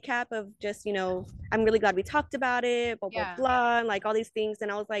like a recap of just, I'm really glad we talked about it, blah blah blah, and like all these things.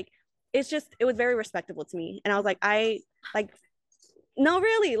 And I was like, it was very respectable to me. And I was like, no,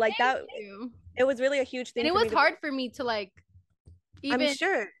 really, like that. It was really a huge thing. And it was hard for me to like, even I'm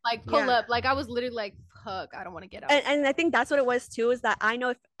sure, like pull up. Like I was literally like, fuck, I don't want to get out. And I think that's what it was too, is that I know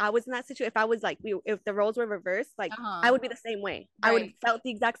if I was in that situation, if I was like, if the roles were reversed, like I would be the same way. Right. I would have felt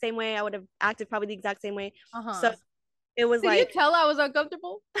the exact same way. I would have acted probably the exact same way. So it was Did you tell I was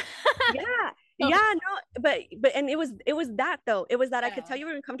uncomfortable? Yeah. Yeah, no, but and it was that though. It was that I could tell you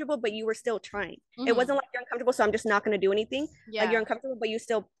were uncomfortable, but you were still trying. It wasn't like you're uncomfortable, so I'm just not gonna do anything. Like you're uncomfortable, but you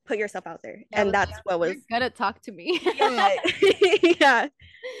still put yourself out there. And that's what was. You're gonna talk to me. Yeah.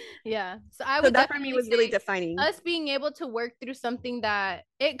 Yeah. So I would that for me was really defining. Us being able to work through something that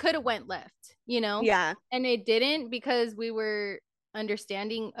it could have went left, Yeah. And it didn't, because we were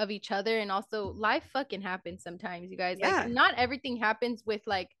understanding of each other. And also life fucking happens sometimes, you guys. Yeah. Like not everything happens with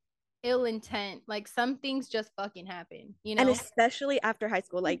like ill intent. Like some things just fucking happen, And especially after high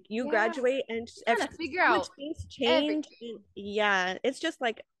school, like you graduate and figure out things change. Yeah, it's just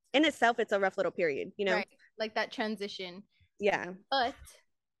like in itself, it's a rough little period, Right. Like that transition. Yeah. But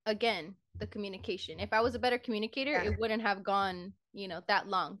again, the communication. If I was a better communicator, it wouldn't have gone, that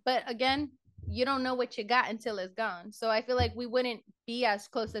long. But again, you don't know what you got until it's gone. So I feel like we wouldn't be as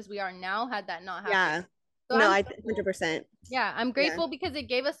close as we are now had that not happened. Yeah. So no, I 100%. Yeah, I'm grateful because it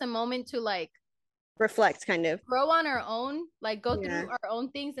gave us a moment to like reflect, kind of grow on our own, like go through our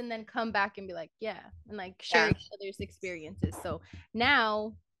own things, and then come back and be like, and like share each other's experiences. So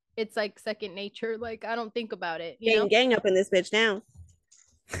now it's like second nature. Like I don't think about it. Gang up in this bitch now.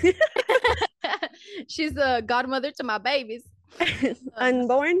 She's a godmother to my babies.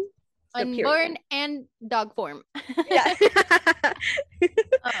 Unborn and dog form. Yeah.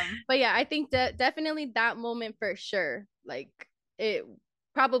 But yeah, I think that definitely that moment for sure, like it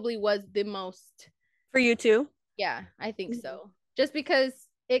probably was the most for you too. Yeah, I think so. Just because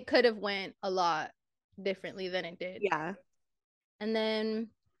it could have went a lot differently than it did. Yeah. And then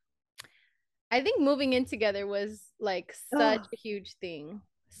I think moving in together was like such a huge thing.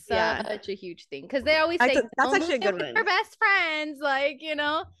 Such a huge thing, because they always say that's actually a good one. We're best friends, like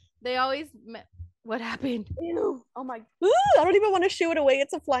they always what happened? Ew. Oh my! Ooh, I don't even want to shoo it away.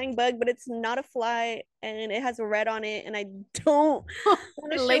 It's a flying bug, but it's not a fly, and it has red on it, and I don't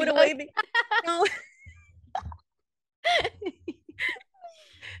want to shoo it away. No. Dude,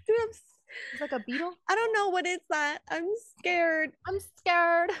 it's like a beetle. I don't know what it's that. I'm scared. I'm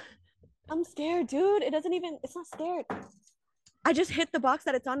scared, dude. It's not scared. I just hit the box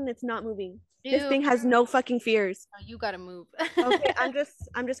that it's on and it's not moving. Ew. This thing has no fucking fears. Oh, you gotta move. Okay, I'm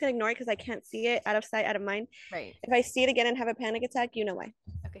just gonna ignore it because I can't see it. Out of sight, out of mind. Right. If I see it again and have a panic attack, you know why.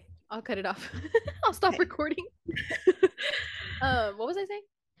 Okay, I'll cut it off. I'll stop recording. What was I saying?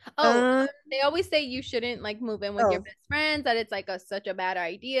 They always say you shouldn't like move in with your best friends, that it's like such a bad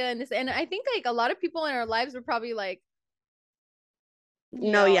idea, and I think like a lot of people in our lives were probably like,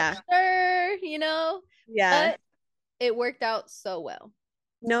 no, sure, yeah. But it worked out so well.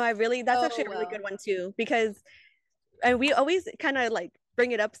 No, that's actually a really good one too, because and we always kind of like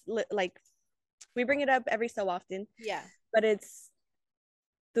bring it up, like we bring it up every so often. Yeah. But it's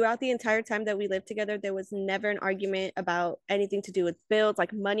throughout the entire time that we lived together, there was never an argument about anything to do with bills.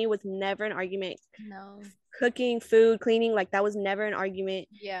 Like money was never an argument. No. Cooking, food, cleaning, like that was never an argument.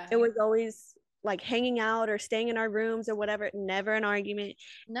 Yeah. It was always like hanging out or staying in our rooms or whatever. Never an argument.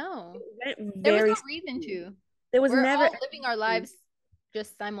 No. There was no reason to. There was never all living our lives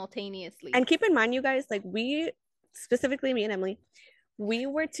just simultaneously. And keep in mind, you guys, like we, specifically me and Emily, we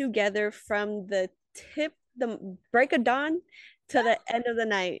were together from the break of dawn to the end of the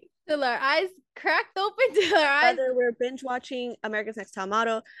night. Till our eyes cracked open, till our eyes. Whether we're binge watching America's Next Top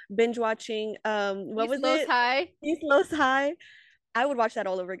Model, binge watching what was it? East Los High. I would watch that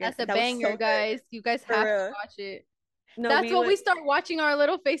all over again. That's a banger, guys. You guys have to watch it. No, that's when we start watching our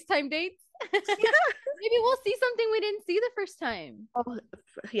little FaceTime dates. Maybe we'll see something we didn't see the first time. Oh,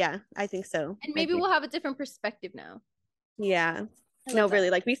 yeah, I think so. And maybe we'll have a different perspective now. Yeah. No, really,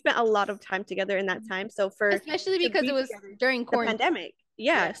 like we spent a lot of time together in that time. So especially because it was during the pandemic.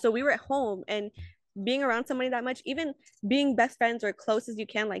 Yeah. So we were at home, and being around somebody that much, even being best friends or close as you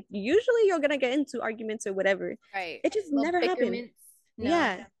can, like usually you're gonna get into arguments or whatever. Right. It just never happened. No.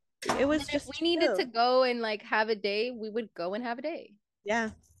 Yeah. It was just if we needed to go and like have a day, we would go and have a day. Yeah.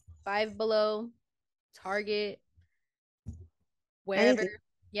 Five Below, Target, wherever. Anything.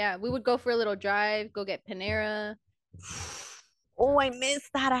 Yeah, we would go for a little drive, go get Panera. Oh, I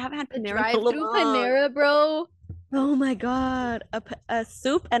missed that. I haven't had Panera. Drive through Panera, bro. Oh my God. A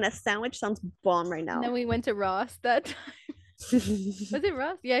soup and a sandwich sounds bomb right And then now. we went to Ross that time. Was it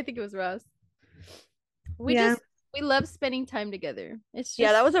Ross? Yeah, I think it was Ross. We Yeah. just we love spending time together. It's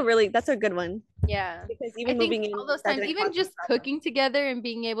Yeah, just that's a good one. yeah. Because I even think moving all in, those that times, didn't even cause much just problem. cooking together and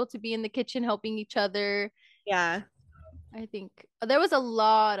being able to be in the kitchen helping each other, Yeah. I think there was a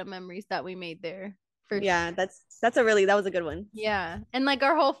lot of memories that we made there for sure. Yeah, that was a good one. Yeah. And like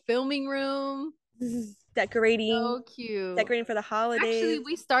our whole filming room, Decorating, so cute. decorating for the Actually, holidays.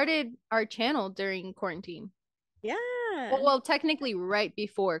 we started our channel during quarantine. Yeah. Well, technically right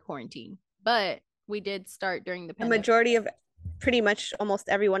before quarantine, but we did start during the A pandemic. majority of pretty much almost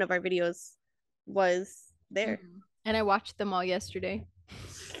every one of our videos was there. And I watched them all yesterday.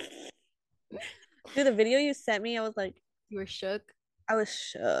 Dude, the video you sent me, I was like, You were shook. I was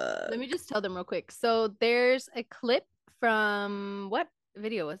shook. Let me just tell them real quick. So there's a clip from what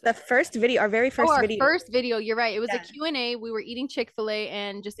video was The it? first video, our very first Our video. first video. You're right. It was a Yeah. Q&A. We were eating Chick-fil-A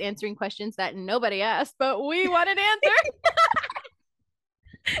and just answering questions that nobody asked, but we wanted to answer.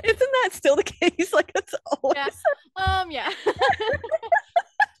 Isn't that still the case? Like it's always. Yeah. Yeah. We're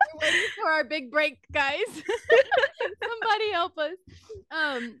waiting for our big break, guys. Somebody help us.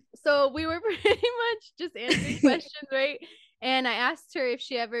 So we were pretty much just answering questions, right? And I asked her if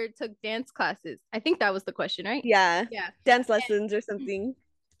she ever took dance classes. I think that was the question, right? Yeah. Yeah. Dance lessons or something.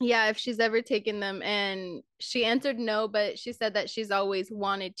 Yeah, if she's ever taken them. And she answered no, but she said that she's always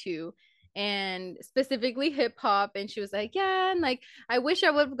wanted to, and specifically hip hop. And she was like, yeah, and like, I wish I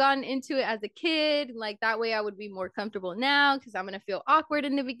would have gotten into it as a kid. Like, that way I would be more comfortable now because I'm going to feel awkward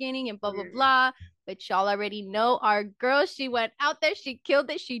in the beginning and blah, blah, blah. But y'all already know our girl. She went out there, she killed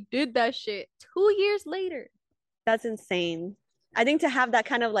it, she did that shit 2 years later. That's insane. I think to have that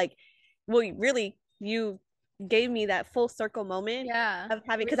kind of like, well, really, you gave me that full circle moment of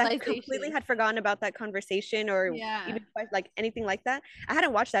having, because I completely had forgotten about that conversation or even like anything like that. I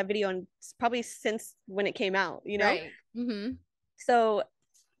hadn't watched that video and probably since when it came out, you know? Right. Mm-hmm. So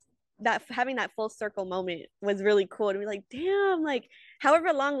that having that full circle moment was really cool to be like, damn, like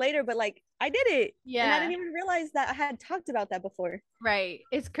however long later, but like I did it. Yeah. And I didn't even realize that I had talked about that before. Right.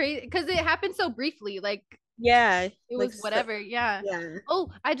 It's crazy because it happened so briefly. Like, yeah, it was like, whatever. So, yeah. Yeah.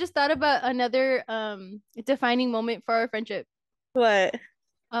 Oh, I just thought about another defining moment for our friendship. What?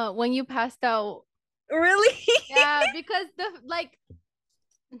 When you passed out. Really? Yeah, because like,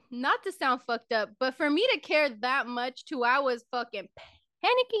 not to sound fucked up, but for me to care that much too, I was fucking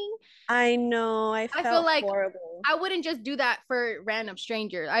panicking. I know. I feel like horrible. I wouldn't just do that for random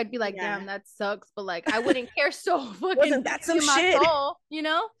strangers. I'd be like, damn, that sucks. But like, I wouldn't care so fucking. Wasn't that some shit? Soul, you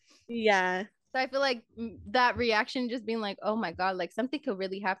know? Yeah. So I feel like that reaction, just being like, oh my God, like something could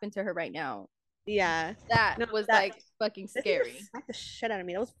really happen to her right now. Yeah. That was like fucking scary. Smacked the shit out of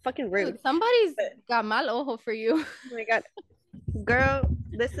me. That was fucking rude. Dude, somebody's got mal ojo for you. Oh my God. Girl,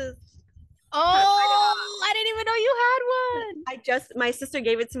 this is. Oh, I didn't even know you had one. My sister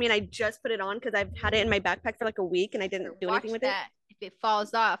gave it to me and I just put it on because I've had it in my backpack for like a week and I didn't do anything with it. If it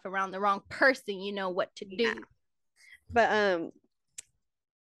falls off around the wrong person, you know what to do. Yeah. But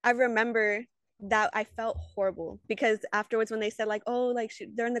I remember that I felt horrible because afterwards when they said like, oh, like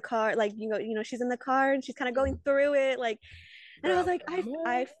they're in the car, like you know she's in the car and she's kind of going through it, like, and I was like,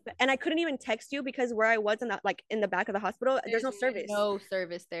 I couldn't even text you because where I was in that, like in the back of the hospital, there's no service. No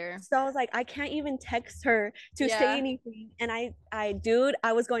service there. So I was like, I can't even text her to say anything. And I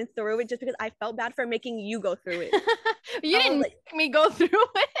was going through it just because I felt bad for making you go through it. You didn't make me go through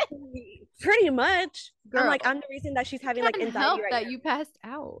it. Pretty much. Girl, I'm the reason that she's having like anxiety right now. You passed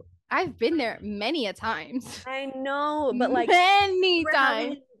out. I've been there many a times. I know, but like many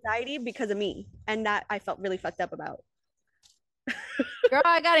times. Anxiety because of me, and that I felt really fucked up about. Girl,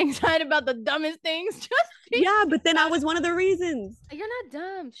 I got excited about the dumbest things. Yeah, but then I was one of the reasons. You're not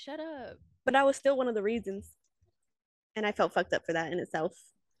dumb. Shut up. But I was still one of the reasons, and I felt fucked up for that in itself.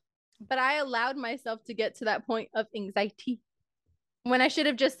 But I allowed myself to get to that point of anxiety when I should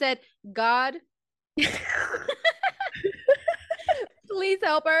have just said, God, please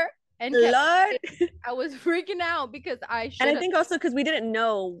help her. And Lord, I was freaking out because I should. And I think also because we didn't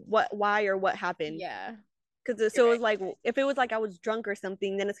know why or what happened. Yeah. Because so it was like, if it was like I was drunk or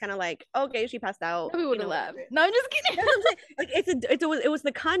something, then it's kind of like, okay, she passed out. We would have laughed. No, I'm just kidding. Like it was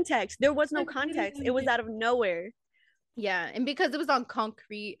the context. There was no context. It was out of nowhere. Yeah, and because it was on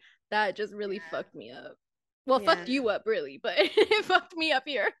concrete, that just really fucked me up. Well, fucked you up really, but it fucked me up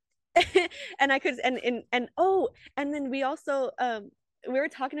here. And I could and then we also we were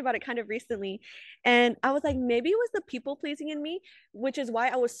talking about it kind of recently, and I was like, maybe it was the people pleasing in me, which is why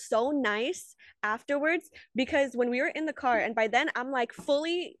I was so nice afterwards, because when we were in the car, and by then I'm like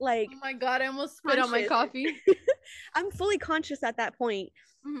fully like, oh my God, I almost spit on my coffee. I'm fully conscious at that point.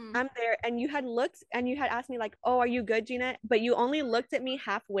 I'm there, and you had looked and you had asked me like, oh, are you good, Gina? But you only looked at me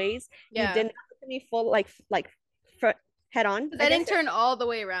halfways. You didn't look at me full like head on. I didn't turn all the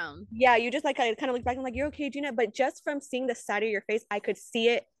way around. Yeah, you just like kind of looked back and like, you're okay, Gina. But just from seeing the side of your face, I could see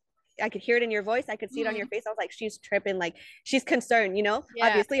it. I could hear it in your voice. I could see it on your face. I was like, she's tripping. Like, she's concerned, you know? Yeah.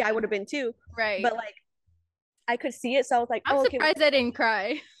 Obviously, I would have been too. Right. But like, I could see it. So I was like, I'm surprised I didn't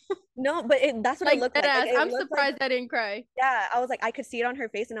cry. No, but that's what like, it looked like. I'm surprised I didn't cry. Yeah, I was like, I could see it on her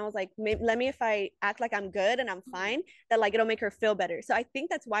face, and I was like, let me, if I act like I'm good and I'm fine, that like it'll make her feel better. So I think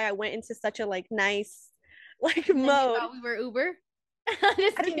that's why I went into such a like nice like mode. You thought we were Uber.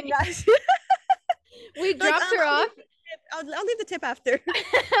 We dropped her off. I'll leave the tip after.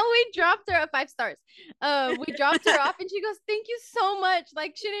 We dropped her at 5 stars. We dropped her off, and she goes, "Thank you so much."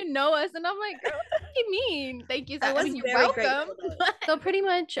 Like, she didn't know us, and I'm like, "Girl, what do you mean? Thank you. I mean, you're welcome." So pretty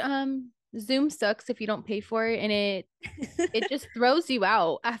much, Zoom sucks if you don't pay for it, and it just throws you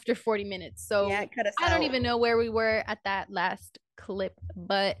out after 40 minutes. So yeah, I don't even know where we were at that last clip,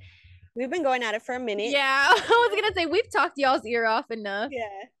 but we've been going at it for a minute. Yeah, I was gonna say we've talked y'all's ear off enough. Yeah.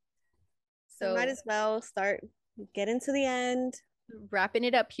 So might as well start getting to the end. Wrapping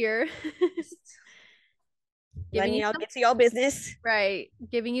it up here. Letting y'all get to y'all business. Right.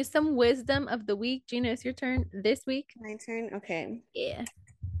 Giving you some wisdom of the week. Gina, it's your turn this week. My turn? Okay. Yeah.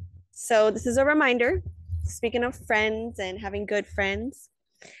 So this is a reminder. Speaking of friends and having good friends,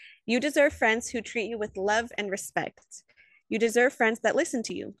 you deserve friends who treat you with love and respect. You deserve friends that listen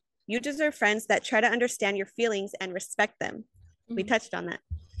to you. You deserve friends that try to understand your feelings and respect them. We touched on that.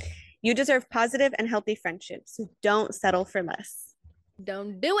 You deserve positive and healthy friendships. Don't settle for less.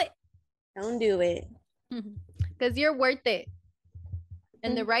 Don't do it. Don't do it. Because you're worth it.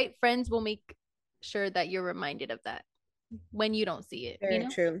 And the right friends will make sure that you're reminded of that when you don't see it. Very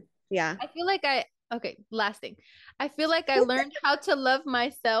true. Yeah. I feel like last thing. I feel like I learned how to love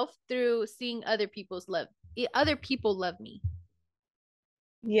myself through seeing other people's love. Other people love me.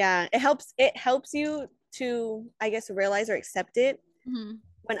 Yeah. It helps you to, I guess, realize or accept it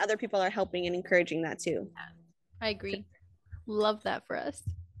when other people are helping and encouraging that too. Yeah, I agree. Love that for us.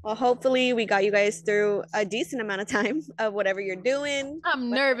 Well, hopefully we got you guys through a decent amount of time of whatever you're doing.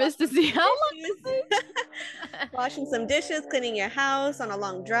 I'm nervous to see how long this is. Washing some dishes, cleaning your house on a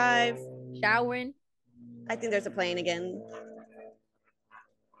long drive. Showering. I think there's a plane again.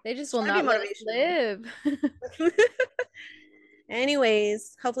 They just will not let us live.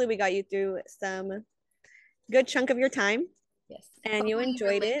 Anyways, hopefully we got you through some good chunk of your time. Yes. And hopefully you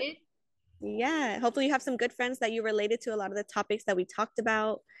enjoyed it. Yeah. Hopefully you have some good friends that you related to a lot of the topics that we talked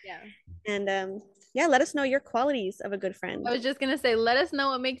about. Yeah. And yeah, let us know your qualities of a good friend. I was just going to say, let us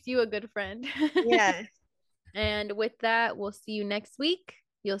know what makes you a good friend. Yeah. And with that, we'll see you next week.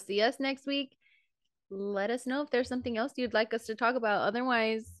 You'll see us next week. Let us know if there's something else you'd like us to talk about.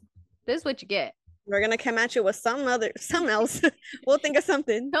 Otherwise, this is what you get. We're gonna come at you with something else. We'll think of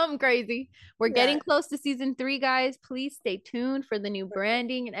something crazy. We're getting close to season 3, guys. Please stay tuned for the new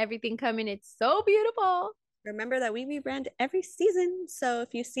branding and everything coming. It's so beautiful. Remember that we rebrand every season, so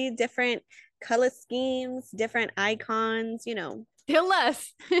if you see different color schemes, different icons, still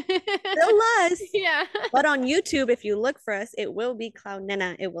us. Yeah. But on YouTube, if you look for us, it will be Cloud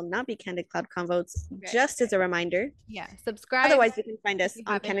Nena. It will not be Candid Cloud Convos. Just as a reminder. Yeah. Subscribe. Otherwise, you can find us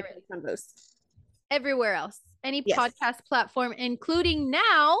on Candid Cloud Convos. Everywhere else, any podcast platform, including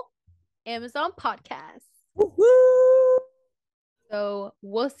now Amazon Podcasts. Woo-hoo! So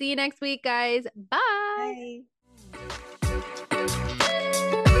we'll see you next week, guys. Bye. Bye.